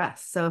by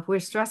stress. So if we're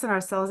stressing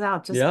ourselves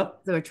out just because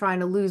Yep. we're trying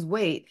to lose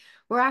weight,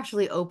 we're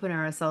actually opening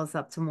ourselves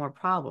up to more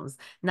problems,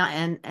 not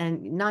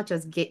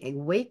just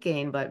weight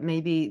gain, but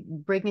maybe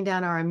breaking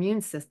down our immune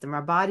system.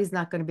 Our body's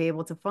not going to be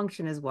able to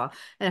function as well.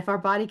 And if our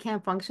body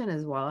can't function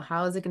as well,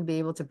 how is it going to be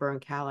able to burn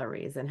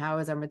calories? And how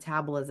is our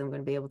metabolism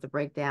going to be able to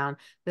break down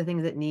the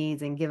things it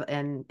needs and give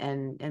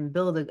and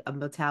build a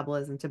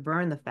metabolism to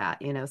burn the fat?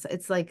 So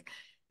it's like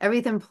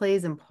everything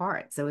plays in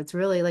part. So it's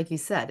really like you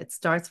said, it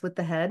starts with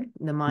the head,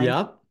 the mind,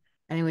 Yep.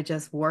 and we would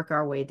just work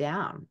our way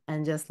down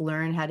and just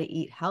learn how to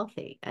eat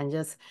healthy and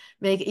just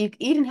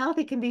eating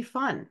healthy can be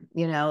fun.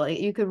 Like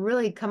you could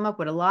really come up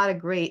with a lot of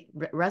great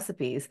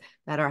recipes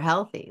that are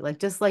healthy, like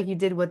just like you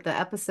did with the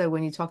episode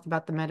when you talked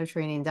about the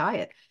Mediterranean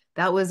diet.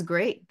 That was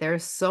great.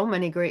 There's so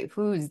many great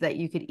foods that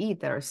you could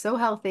eat that are so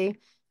healthy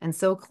and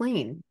so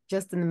clean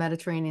just in the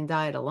Mediterranean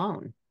diet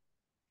alone.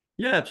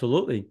 Yeah,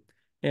 absolutely.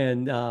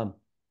 And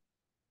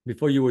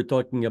before you were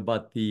talking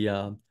about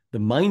the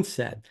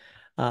mindset,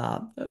 I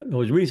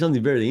was reading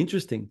something very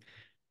interesting.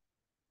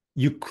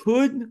 You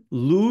could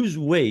lose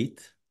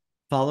weight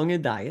following a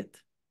diet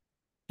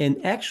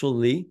and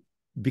actually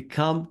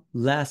become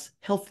less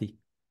healthy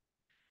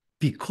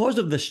because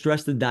of the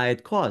stress the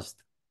diet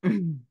caused.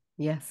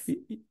 Yes.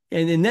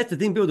 And that's the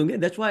thing people don't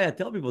get. That's why I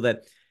tell people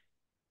that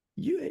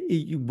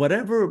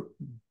whatever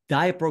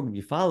diet program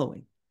you're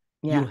following,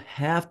 you Yeah.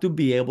 have to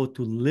be able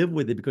to live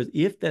with it, because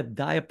if that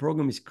diet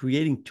program is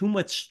creating too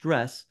much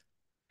stress,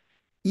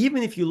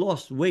 even if you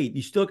lost weight,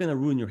 you're still going to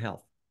ruin your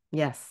health.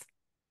 Yes.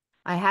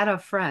 I had a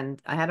friend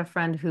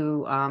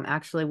who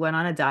actually went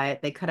on a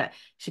diet.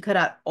 She cut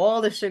out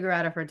all the sugar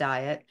out of her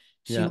diet.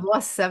 She Yeah.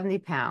 lost 70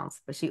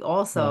 pounds, but she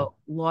also Wow.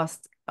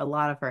 lost a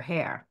lot of her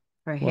hair.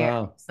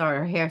 Wow.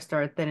 Her hair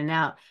started thinning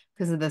out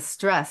because of the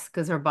stress,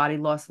 because her body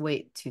lost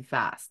weight too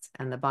fast.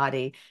 And the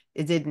body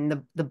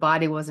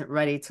wasn't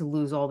ready to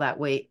lose all that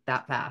weight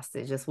that fast.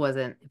 It just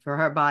wasn't, for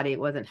her body, it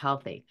wasn't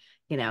healthy.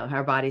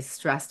 Her body's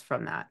stressed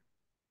from that.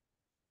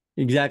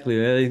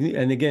 Exactly.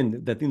 And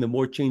again, I think the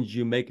more change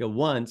you make at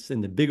once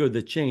and the bigger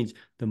the change,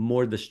 the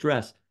more the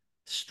stress.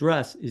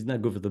 Stress is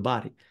not good for the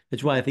body.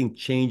 That's why I think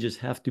changes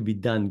have to be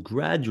done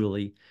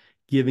gradually,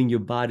 giving your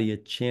body a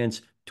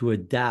chance to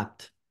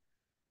adapt.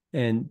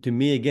 And to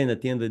me, again,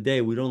 at the end of the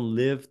day, we don't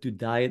live to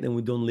diet and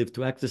we don't live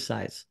to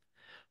exercise.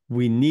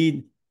 We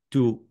need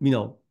to,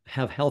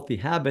 have healthy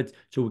habits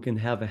so we can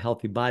have a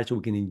healthy body, so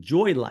we can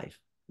enjoy life.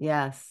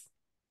 Yes.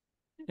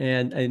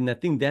 And I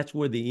think that's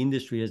where the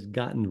industry has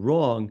gotten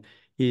wrong,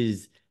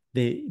 is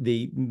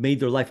they made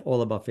their life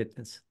all about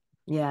fitness.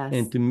 And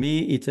Yes. to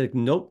me, it's like,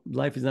 nope,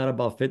 life is not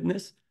about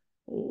fitness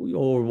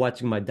or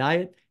watching my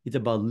diet. It's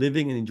about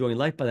living and enjoying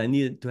life, but I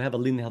need to have a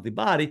lean and healthy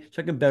body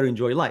so I can better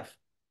enjoy life.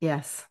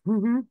 Yes.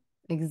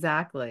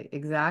 Exactly.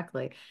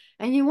 Exactly.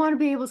 And you want to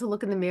be able to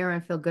look in the mirror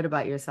and feel good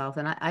about yourself.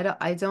 And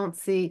I don't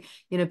see,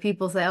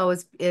 people say, oh,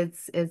 it's,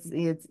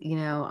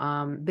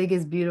 big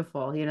is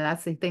beautiful.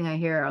 That's the thing I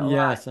hear a lot,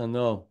 Yes, I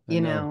know. I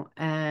know.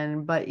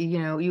 but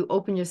you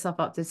open yourself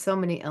up to so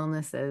many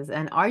illnesses.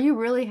 And are you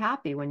really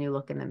happy when you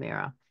look in the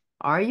mirror?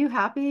 Are you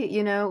happy,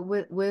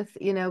 with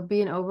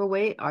being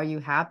overweight? Are you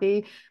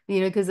happy?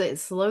 Because it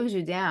slows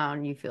you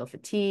down. You feel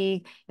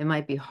fatigue. It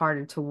might be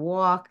harder to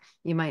walk.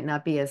 You might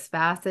not be as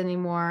fast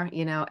anymore.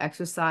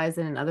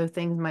 Exercising and other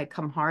things might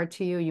come hard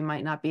to you. You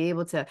might not be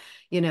able to,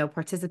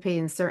 participate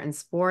in certain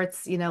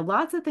sports.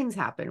 Lots of things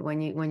happen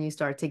when you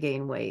start to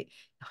gain weight.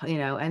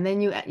 And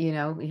then you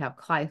have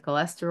high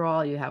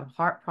cholesterol, you have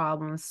heart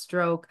problems,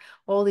 stroke,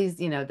 all these,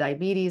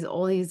 diabetes,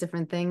 all these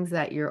different things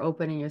that you're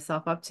opening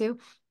yourself up to.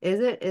 Is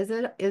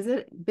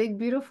it big,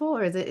 beautiful,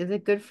 or is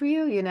it good for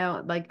you?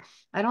 Like,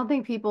 I don't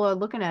think people are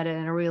looking at it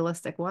in a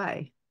realistic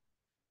way.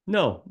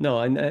 No, no.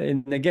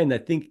 And again, I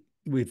think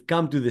we've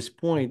come to this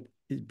point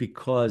is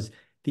because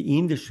the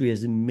industry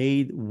has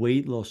made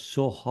weight loss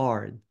so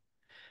hard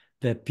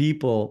that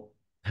people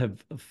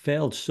have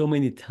failed so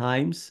many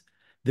times.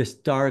 They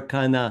start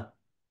kind of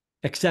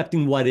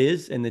accepting what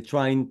is and they're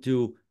trying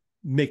to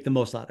make the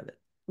most out of it.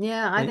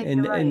 Yeah, I And think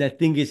you're and right. that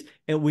thing is,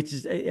 and which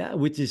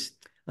is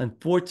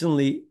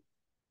unfortunately,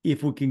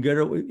 if we can get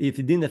if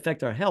it didn't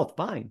affect our health,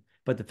 fine.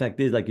 But the fact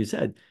is, like you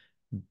said,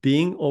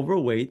 being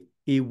overweight,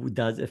 it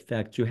does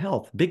affect your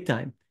health big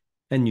time,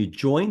 and your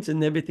joints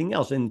and everything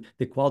else, and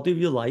the quality of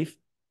your life.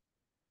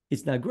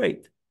 It's not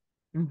great.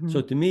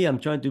 So Hmm. to me, I'm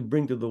trying to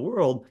bring to the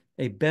world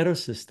a better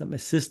system, a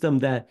system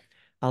that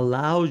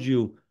allows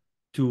you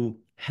to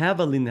have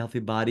a lean, healthy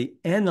body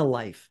and a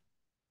life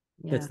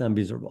Yeah, that's not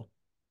miserable.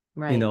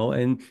 right.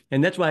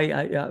 And that's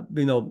why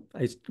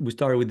we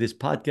started with this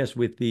podcast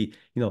with the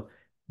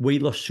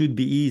weight loss should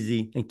be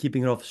easy and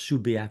keeping it off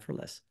should be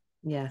effortless.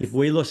 If Yes,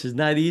 weight loss is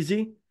not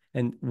easy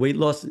and weight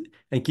loss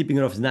and keeping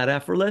it off is not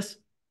effortless,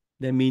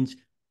 that means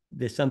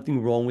there's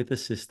something wrong with the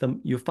system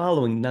you're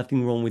following,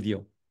 nothing wrong with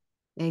you.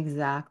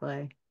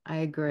 exactly. I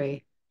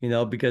agree.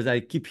 Because I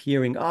keep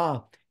hearing,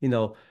 uh,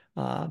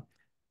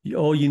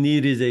 all you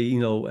need is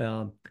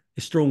a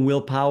strong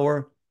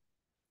willpower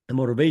and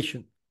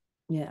motivation.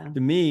 Yeah, To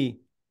me,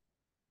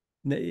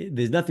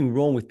 there's nothing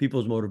wrong with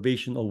people's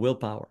motivation or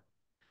willpower.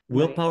 right,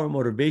 Willpower and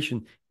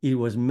motivation, it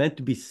was meant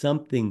to be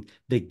something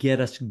that get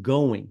us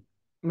going.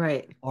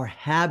 right. Our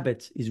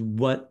habits is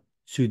what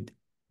should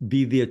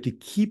be there to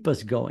keep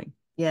us going.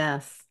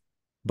 Yes,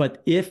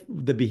 But if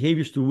the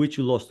behaviors through which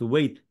you lost the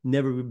weight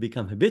never will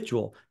become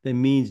habitual, that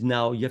means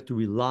now you have to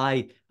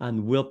rely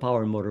on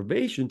willpower and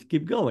motivation to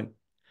keep going. And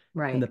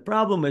right, the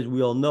problem, as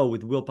we all know,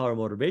 with willpower and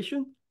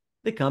motivation,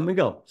 they come and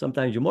go.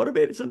 Sometimes you're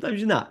motivated, sometimes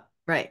you're not.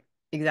 right.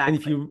 And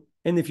if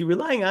Exactly. you're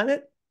relying on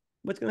it,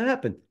 what's going to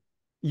happen?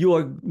 You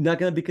are not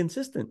going to be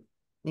consistent.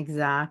 And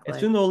Exactly.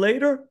 sooner or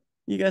later,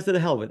 you guys to the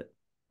hell with it.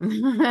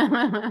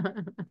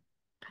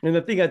 And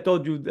the thing I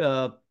told you,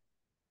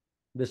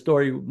 the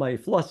story, my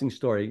flossing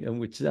story, and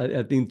which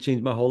I think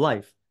changed my whole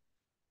life.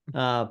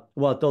 Well,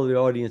 I told the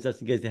audience,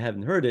 just in case they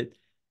haven't heard it,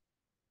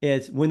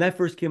 is when I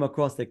first came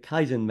across the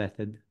Kaizen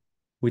method,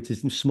 which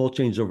is small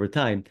change over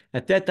time.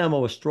 At that time, I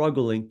was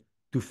struggling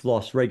to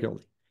floss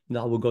regularly.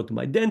 I would go to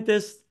my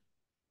dentist.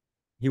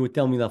 He would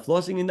tell me not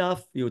flossing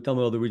enough. He would tell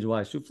me all the reasons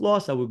why I should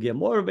floss. I would get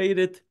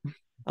motivated.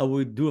 I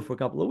would do it for a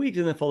couple of weeks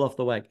and then fall off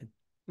the wagon.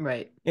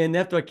 Right. And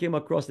after I came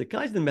across the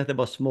Kaizen method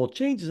about small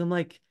changes, I'm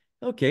like,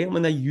 okay, I'm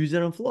going to use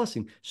it on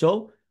flossing.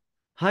 So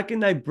how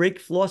can I break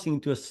flossing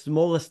into a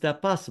smallest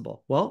step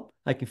possible? Well,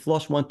 I can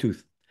floss one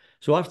tooth.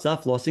 So I've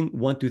stopped flossing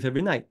one tooth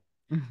every night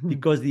Mhm.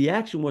 because the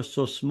action was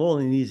so small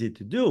and easy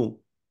to do.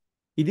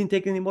 It didn't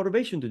take any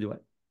motivation to do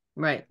it.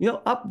 Right.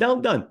 Up,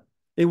 down, done.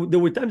 There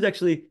were times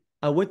actually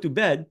I went to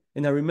bed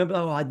and I remember,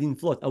 oh, I didn't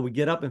floss. I would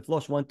get up and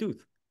floss one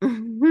tooth.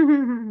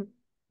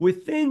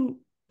 Within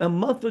a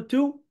month or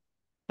two,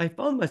 I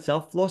found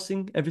myself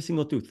flossing every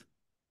single tooth.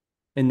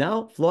 And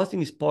now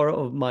flossing is part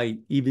of my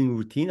evening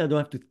routine. I don't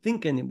have to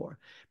think anymore.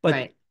 But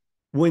Right.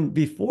 when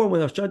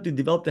I was trying to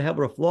develop the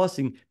habit of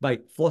flossing by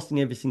flossing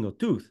every single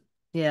tooth,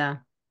 Yeah.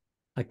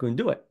 I couldn't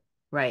do it.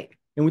 Right.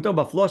 And we talk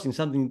about flossing,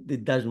 something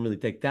that doesn't really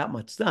take that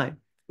much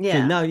time. So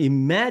Yeah. now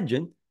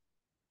imagine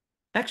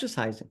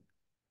exercising.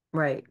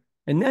 Right.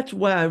 And that's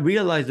why I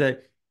realized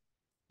that,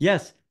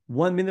 yes,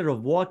 1 minute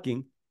of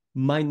walking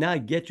might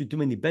not get you too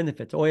many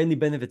benefits or any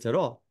benefits at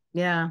all,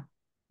 Yeah.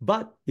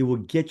 but it will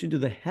get you into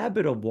the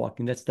habit of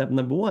walking. That's step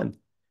number one.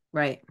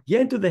 Right.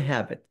 Get into the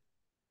habit.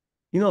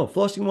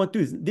 Flossing one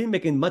tooth didn't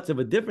make much of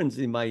a difference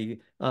in my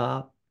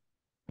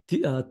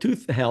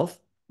tooth health,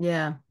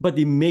 Yeah. but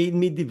it made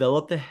me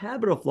develop the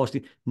habit of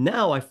flossing.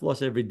 Now I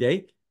floss every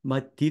day. My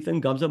teeth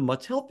and gums are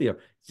much healthier.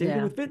 Same thing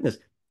Yeah. with fitness.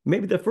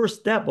 Maybe the first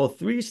step or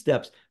three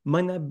steps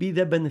might not be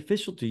that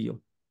beneficial to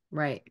you,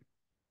 Right.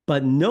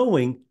 but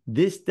knowing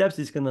these steps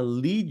is going to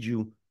lead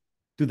you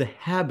to the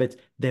habits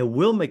that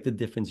will make the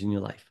difference in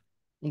your life.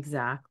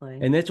 Exactly.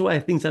 And that's why I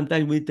think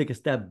sometimes we take a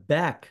step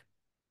back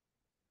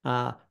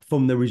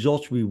from the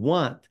results we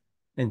want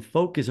and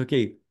focus,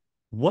 okay,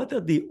 what are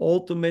the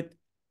ultimate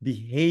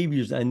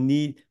behaviors I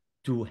need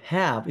to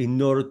have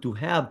in order to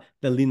have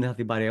the lean,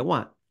 healthy body I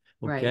want?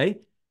 Right.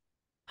 Okay.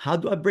 How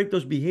do I break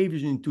those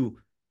behaviors into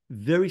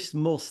very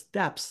small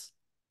steps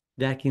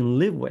that I can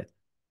live with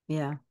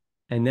Yeah.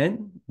 and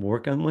then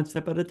work on one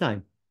step at a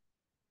time?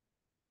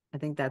 I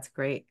think that's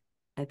great.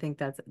 I think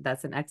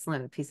that's an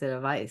excellent piece of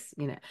advice,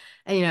 And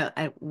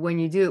and when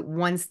you do it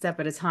one step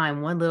at a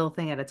time, one little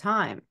thing at a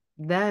time,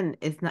 then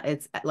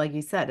it's like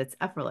you said, it's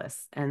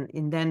effortless. And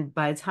then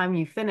by the time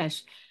you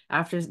finish,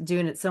 after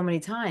doing it so many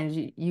times,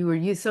 you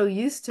were so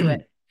used to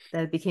it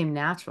that it became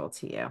natural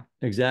to you.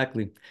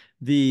 Exactly.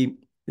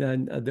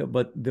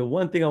 But the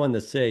one thing I want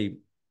to say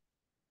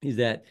is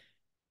that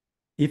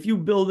if you're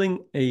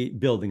building a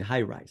building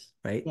high rise,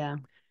 right? Yeah.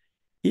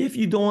 If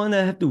you don't want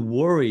to have to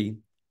worry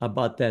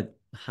about that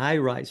high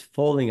rise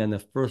falling on the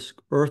first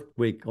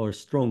earthquake or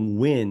strong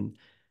wind,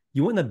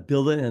 you want to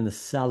build it on a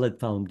solid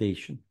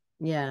foundation.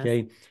 Yes.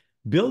 Okay.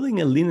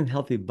 Building a lean and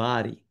healthy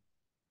body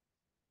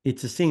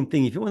It's the same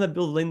thing. If you want to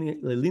build a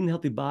lean,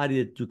 healthy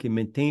body that you can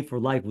maintain for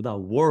life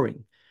without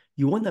worrying,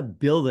 you want to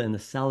build it on a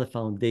solid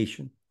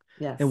foundation.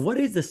 And Yes. what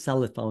is the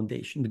solid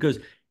foundation? Because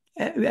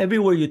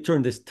everywhere you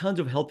turn, there's tons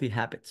of healthy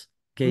habits.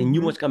 Okay, and new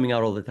Mm-hmm. ones coming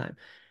out all the time.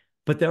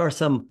 But there are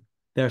some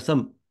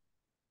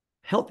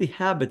healthy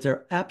habits that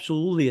are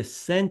absolutely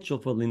essential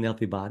for a lean,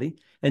 healthy body,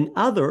 and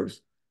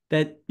others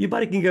that your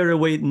body can get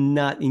away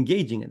not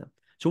engaging in them.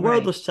 So, what are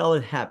Right. those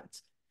solid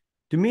habits?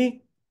 To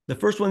me, the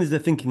first one is the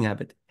thinking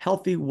habit,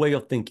 healthy way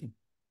of thinking,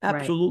 Right.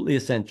 absolutely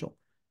essential.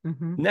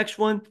 Mm-hmm. Next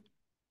one,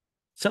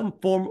 some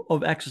form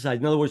of exercise.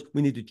 In other words,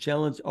 we need to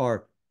challenge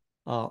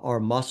our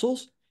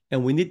muscles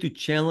and we need to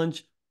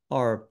challenge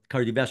our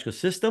cardiovascular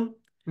system,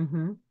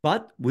 Mm-hmm.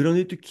 but we don't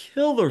need to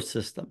kill those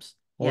systems.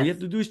 All you have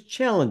Yes. to do is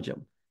challenge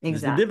them.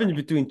 There's the difference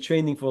Exactly. between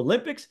training for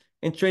Olympics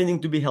and training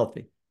to be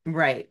healthy.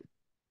 Right.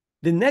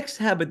 The next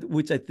habit,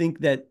 which I think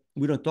that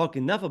we don't talk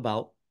enough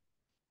about,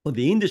 or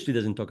the industry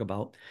doesn't talk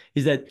about,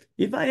 is that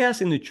if I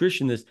ask a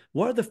nutritionist,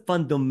 what are the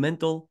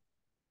fundamental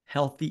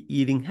healthy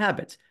eating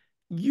habits?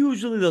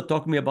 Usually they'll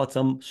talk to me about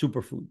some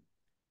superfood.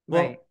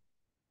 Right. Well,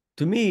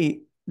 to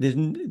me,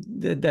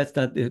 that's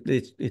not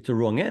it's a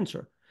wrong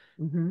answer.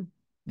 Mm-hmm.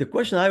 The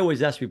question I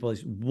always ask people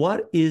is,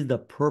 what is the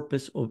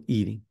purpose of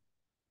eating?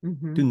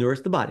 Mm-hmm. To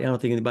nourish the body. I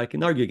don't think anybody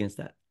can argue against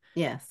that.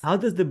 Yes. How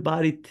does the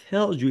body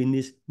tell you in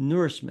this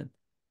nourishment?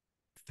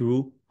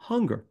 Through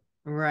hunger.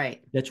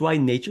 Right. That's why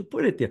nature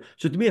put it there.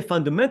 So to me, a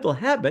fundamental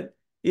habit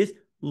is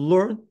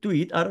learn to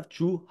eat out of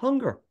true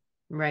hunger.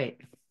 Right.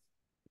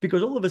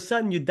 Because all of a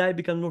sudden your diet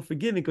becomes more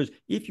forgiving. Because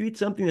if you eat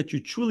something that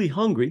you're truly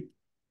hungry,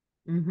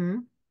 Mm-hmm.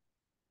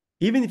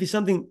 even if it's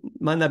something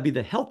might not be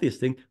the healthiest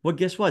thing, well,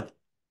 guess what?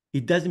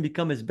 It doesn't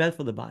become as bad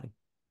for the body.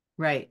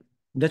 Right.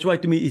 That's why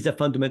to me it's a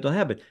fundamental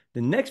habit.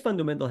 The next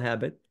fundamental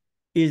habit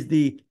is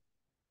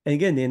and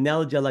again, the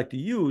analogy I like to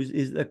use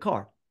is the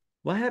car.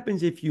 What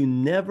happens if you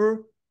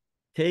never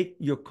take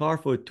your car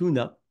for a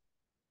tune-up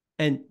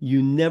and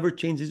you never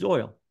change its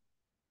oil?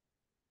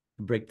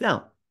 Break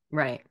down.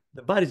 Right.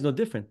 The body's no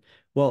different.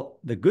 Well,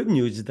 the good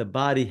news is the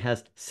body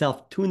has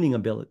self-tuning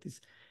abilities.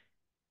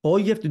 All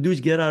you have to do is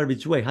get out of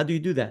its way. How do you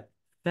do that?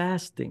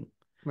 Fasting.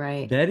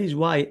 Right. That is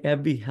why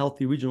every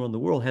healthy region around the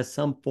world has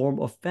some form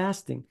of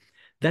fasting.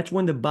 That's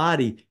when the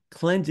body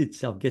cleanses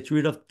itself, gets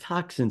rid of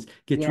toxins,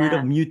 gets rid of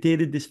Yeah.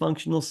 mutated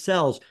dysfunctional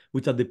cells,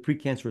 which are the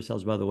precancerous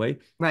cells, by the way.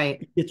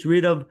 Right. It gets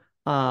rid of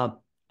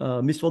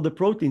misfolded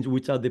proteins,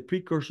 which are the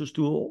precursors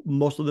to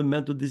most of the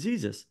mental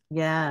diseases.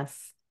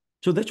 Yes.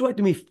 So that's why,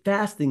 to me,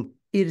 fasting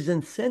it is an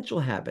essential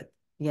habit.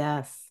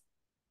 Yes.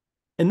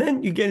 And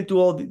then you get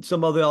into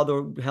some other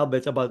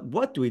habits about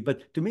what to eat.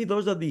 But to me,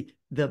 those are the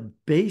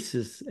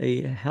basis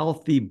a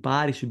healthy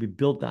body should be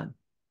built on.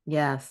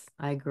 Yes.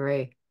 I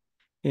agree.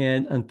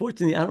 And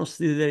unfortunately, I don't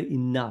see that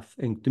enough.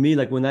 And to me,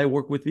 like when I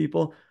work with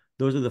people,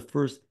 those are the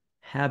first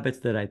habits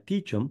that I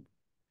teach them.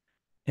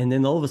 And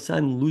then all of a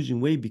sudden,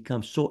 losing weight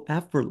becomes so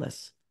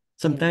effortless.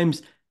 Yeah.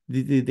 Sometimes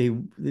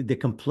they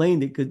complain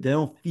because they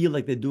don't feel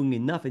like they're doing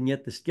enough, and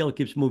yet the scale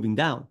keeps moving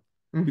down.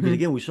 Because Mm-hmm.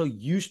 again, we're so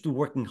used to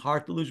working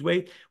hard to lose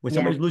weight. When Yeah.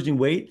 somebody's losing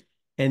weight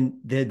and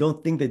they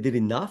don't think they did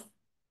enough,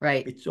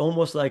 Right. it's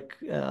almost like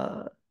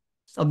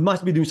I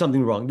must be doing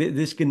something wrong.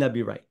 This cannot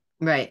be right.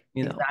 Right,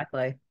 You know.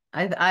 exactly.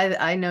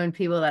 I known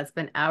people that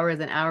spend hours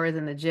and hours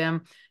in the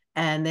gym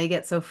and they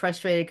get so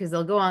frustrated because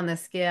they'll go on the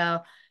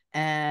scale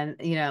and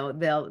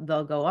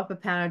they'll go up a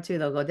pound or two,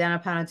 they'll go down a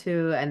pound or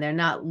two, and they're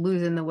not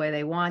losing the way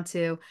they want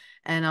to.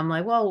 And I'm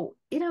like, well,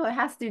 it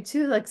has to do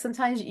too. Like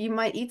sometimes you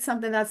might eat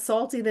something that's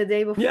salty the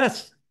day before.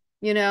 Yes.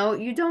 You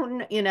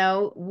don't,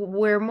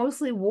 we're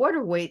mostly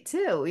water weight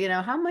too.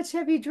 How much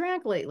have you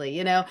drank lately?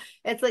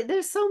 It's like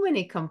there's so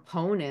many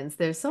components,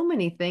 there's so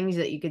many things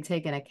that you could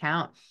take in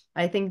account.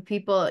 I think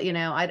people,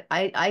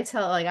 I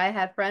tell, like, I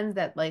have friends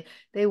that like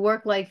they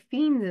work like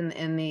fiends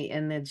in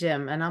the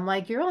gym, and I'm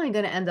like, you're only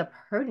going to end up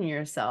hurting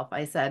yourself.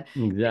 I said,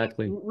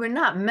 Exactly. we're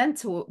not meant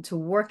to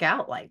work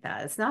out like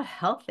that. It's not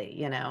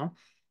healthy.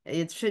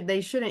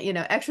 They shouldn't,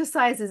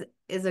 exercise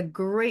is a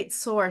great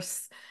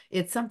source.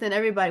 It's something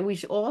everybody,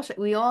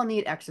 we all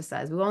need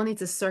exercise. We all need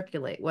to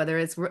circulate, whether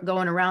it's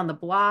going around the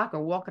block or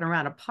walking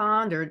around a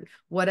pond or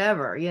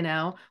whatever,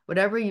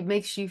 whatever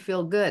makes you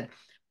feel good.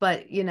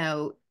 But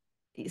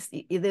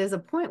there's a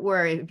point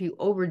where if you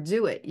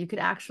overdo it, you could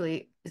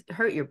actually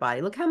hurt your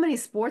body. Look how many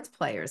sports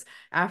players,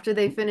 after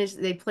they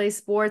play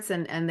sports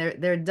and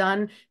they're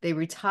done, they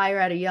retire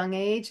at a young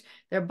age,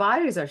 their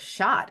bodies are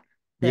shot.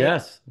 They,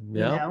 Yes. you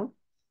Yeah. know,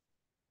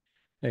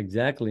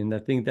 Exactly. And I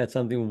think that's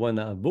something we want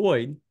to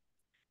avoid.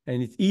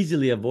 And it's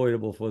easily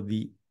avoidable for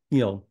you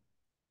know,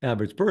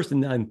 average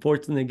person.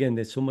 Unfortunately, again,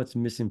 there's so much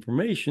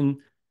misinformation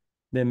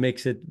that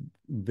makes it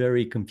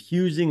very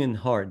confusing and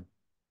hard.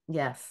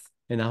 yes.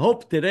 And I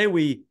hope today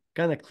we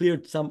kind of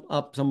cleared some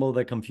of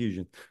the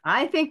confusion.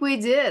 I think we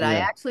did. I Yeah.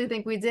 actually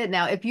think we did.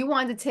 Now, if you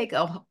wanted to take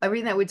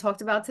everything that we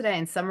talked about today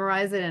and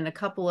summarize it in a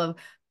couple of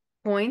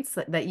points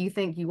that you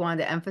think you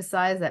wanted to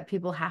emphasize that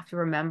people have to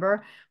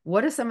remember,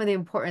 what are some of the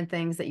important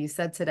things that you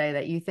said today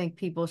that you think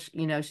people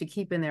should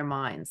keep in their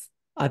minds?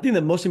 I think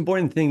the most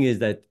important thing is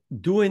that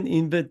do an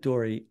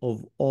inventory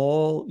of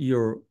all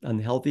your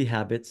unhealthy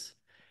habits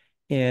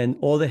and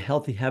all the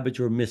healthy habits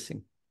you're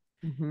missing.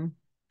 Hmm.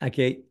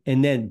 Okay.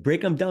 And then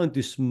break them down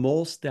into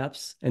small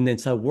steps and then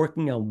start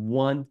working on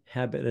one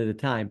habit at a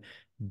time.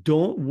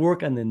 Don't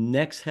work on the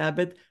next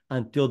habit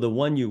until the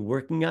one you're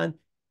working on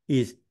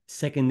is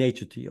second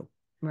nature to you.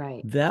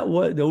 Right. That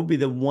would be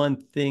the one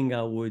thing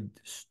I would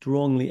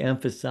strongly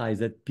emphasize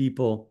that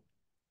people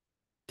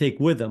take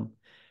with them.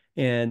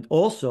 And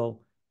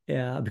also,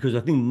 because I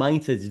think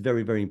mindset is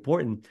very, very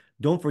important.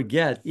 Don't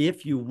forget,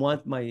 if you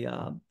want my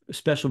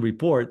special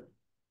report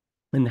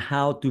on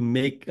how to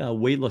make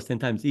weight loss 10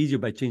 times easier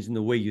by changing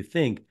the way you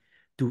think,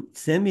 to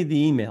send me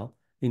the email,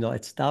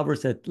 at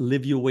Stavros at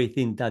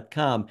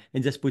liveyourwaythin.com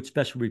and just put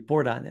special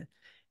report on it.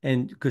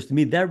 And because to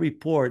me, that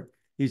report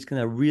is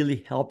going to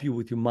really help you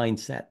with your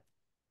mindset,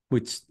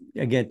 which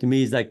again, to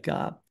me is like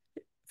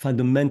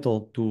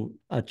fundamental to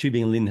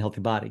achieving a lean,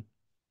 healthy body.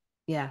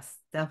 Yes,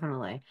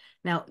 definitely.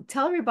 Now,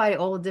 tell everybody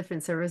all the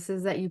different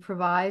services that you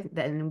provide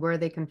and where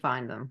they can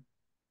find them.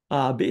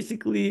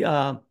 Basically,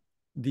 my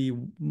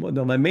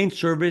main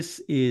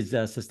service is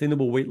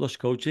sustainable weight loss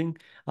coaching.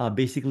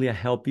 Basically, I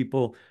help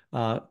people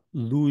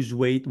lose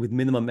weight with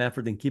minimum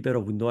effort and keep it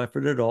off with no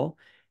effort at all.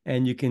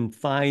 And you can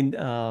find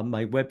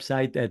my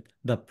website at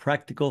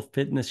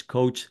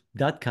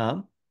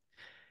thepracticalfitnesscoach.com.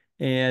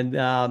 And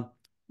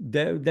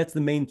that's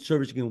the main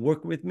service you can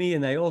work with me.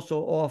 And I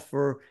also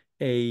offer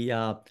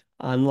a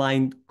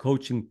online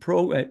coaching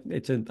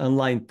it's an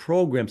online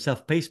program,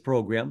 self-paced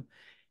program.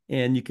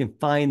 And you can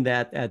find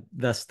that at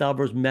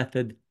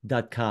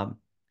thestavrosmethod.com,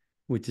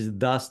 which is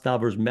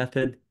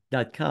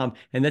thestavrosmethod.com.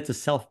 And that's a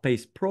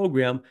self-paced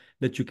program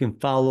that you can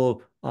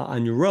follow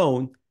on your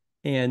own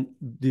and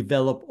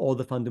develop all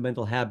the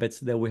fundamental habits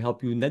that will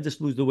help you not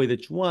just lose the weight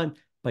that you want,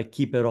 but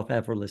keep it off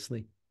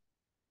effortlessly.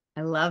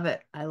 I love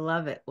it. I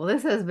love it. Well,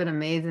 this has been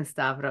amazing,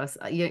 Stavros.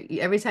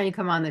 Every time you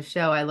come on the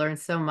show, I learn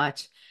so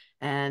much.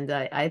 And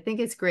I think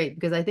it's great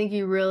because I think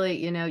you really,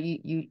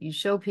 you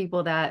show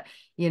people that,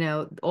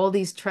 all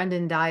these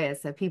trending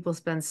diets that people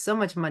spend so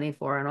much money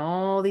for and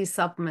all these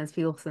supplements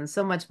people spend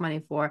so much money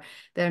for,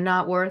 they're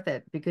not worth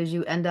it because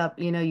you end up,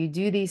 you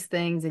do these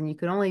things and you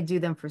can only do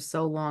them for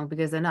so long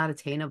because they're not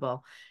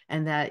attainable.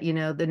 And that,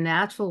 the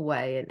natural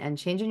way and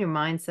changing your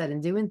mindset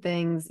and doing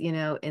things,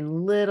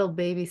 in little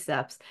baby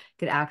steps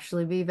could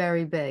actually be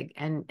very big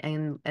and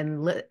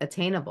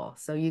attainable.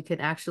 So you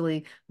can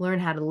actually learn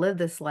how to live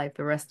this life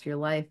the rest of your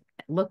life,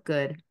 look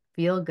good,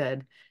 feel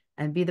good,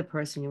 and be the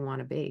person you want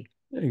to be.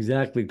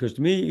 Exactly. Because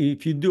to me,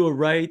 if you do it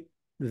right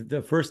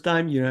the first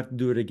time, you don't have to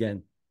do it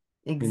again.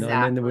 And then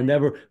Exactly.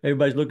 whenever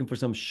everybody's looking for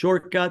some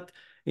shortcut,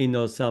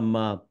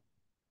 some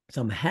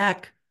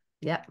hack,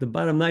 Yep. the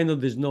bottom line, no,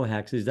 there's no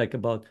hacks. It's like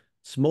about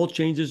small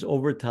changes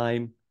over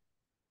time.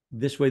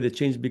 This way the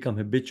changes become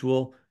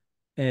habitual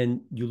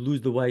and you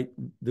lose the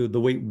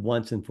weight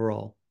once and for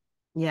all.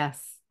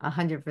 Yes,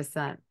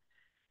 100%.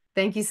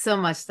 Thank you so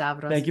much,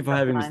 Stavros, Thank for you for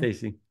having coming me, on.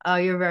 Stacey. Oh,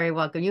 you're very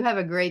welcome. You have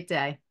a great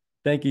day.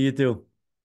 Thank you, you too.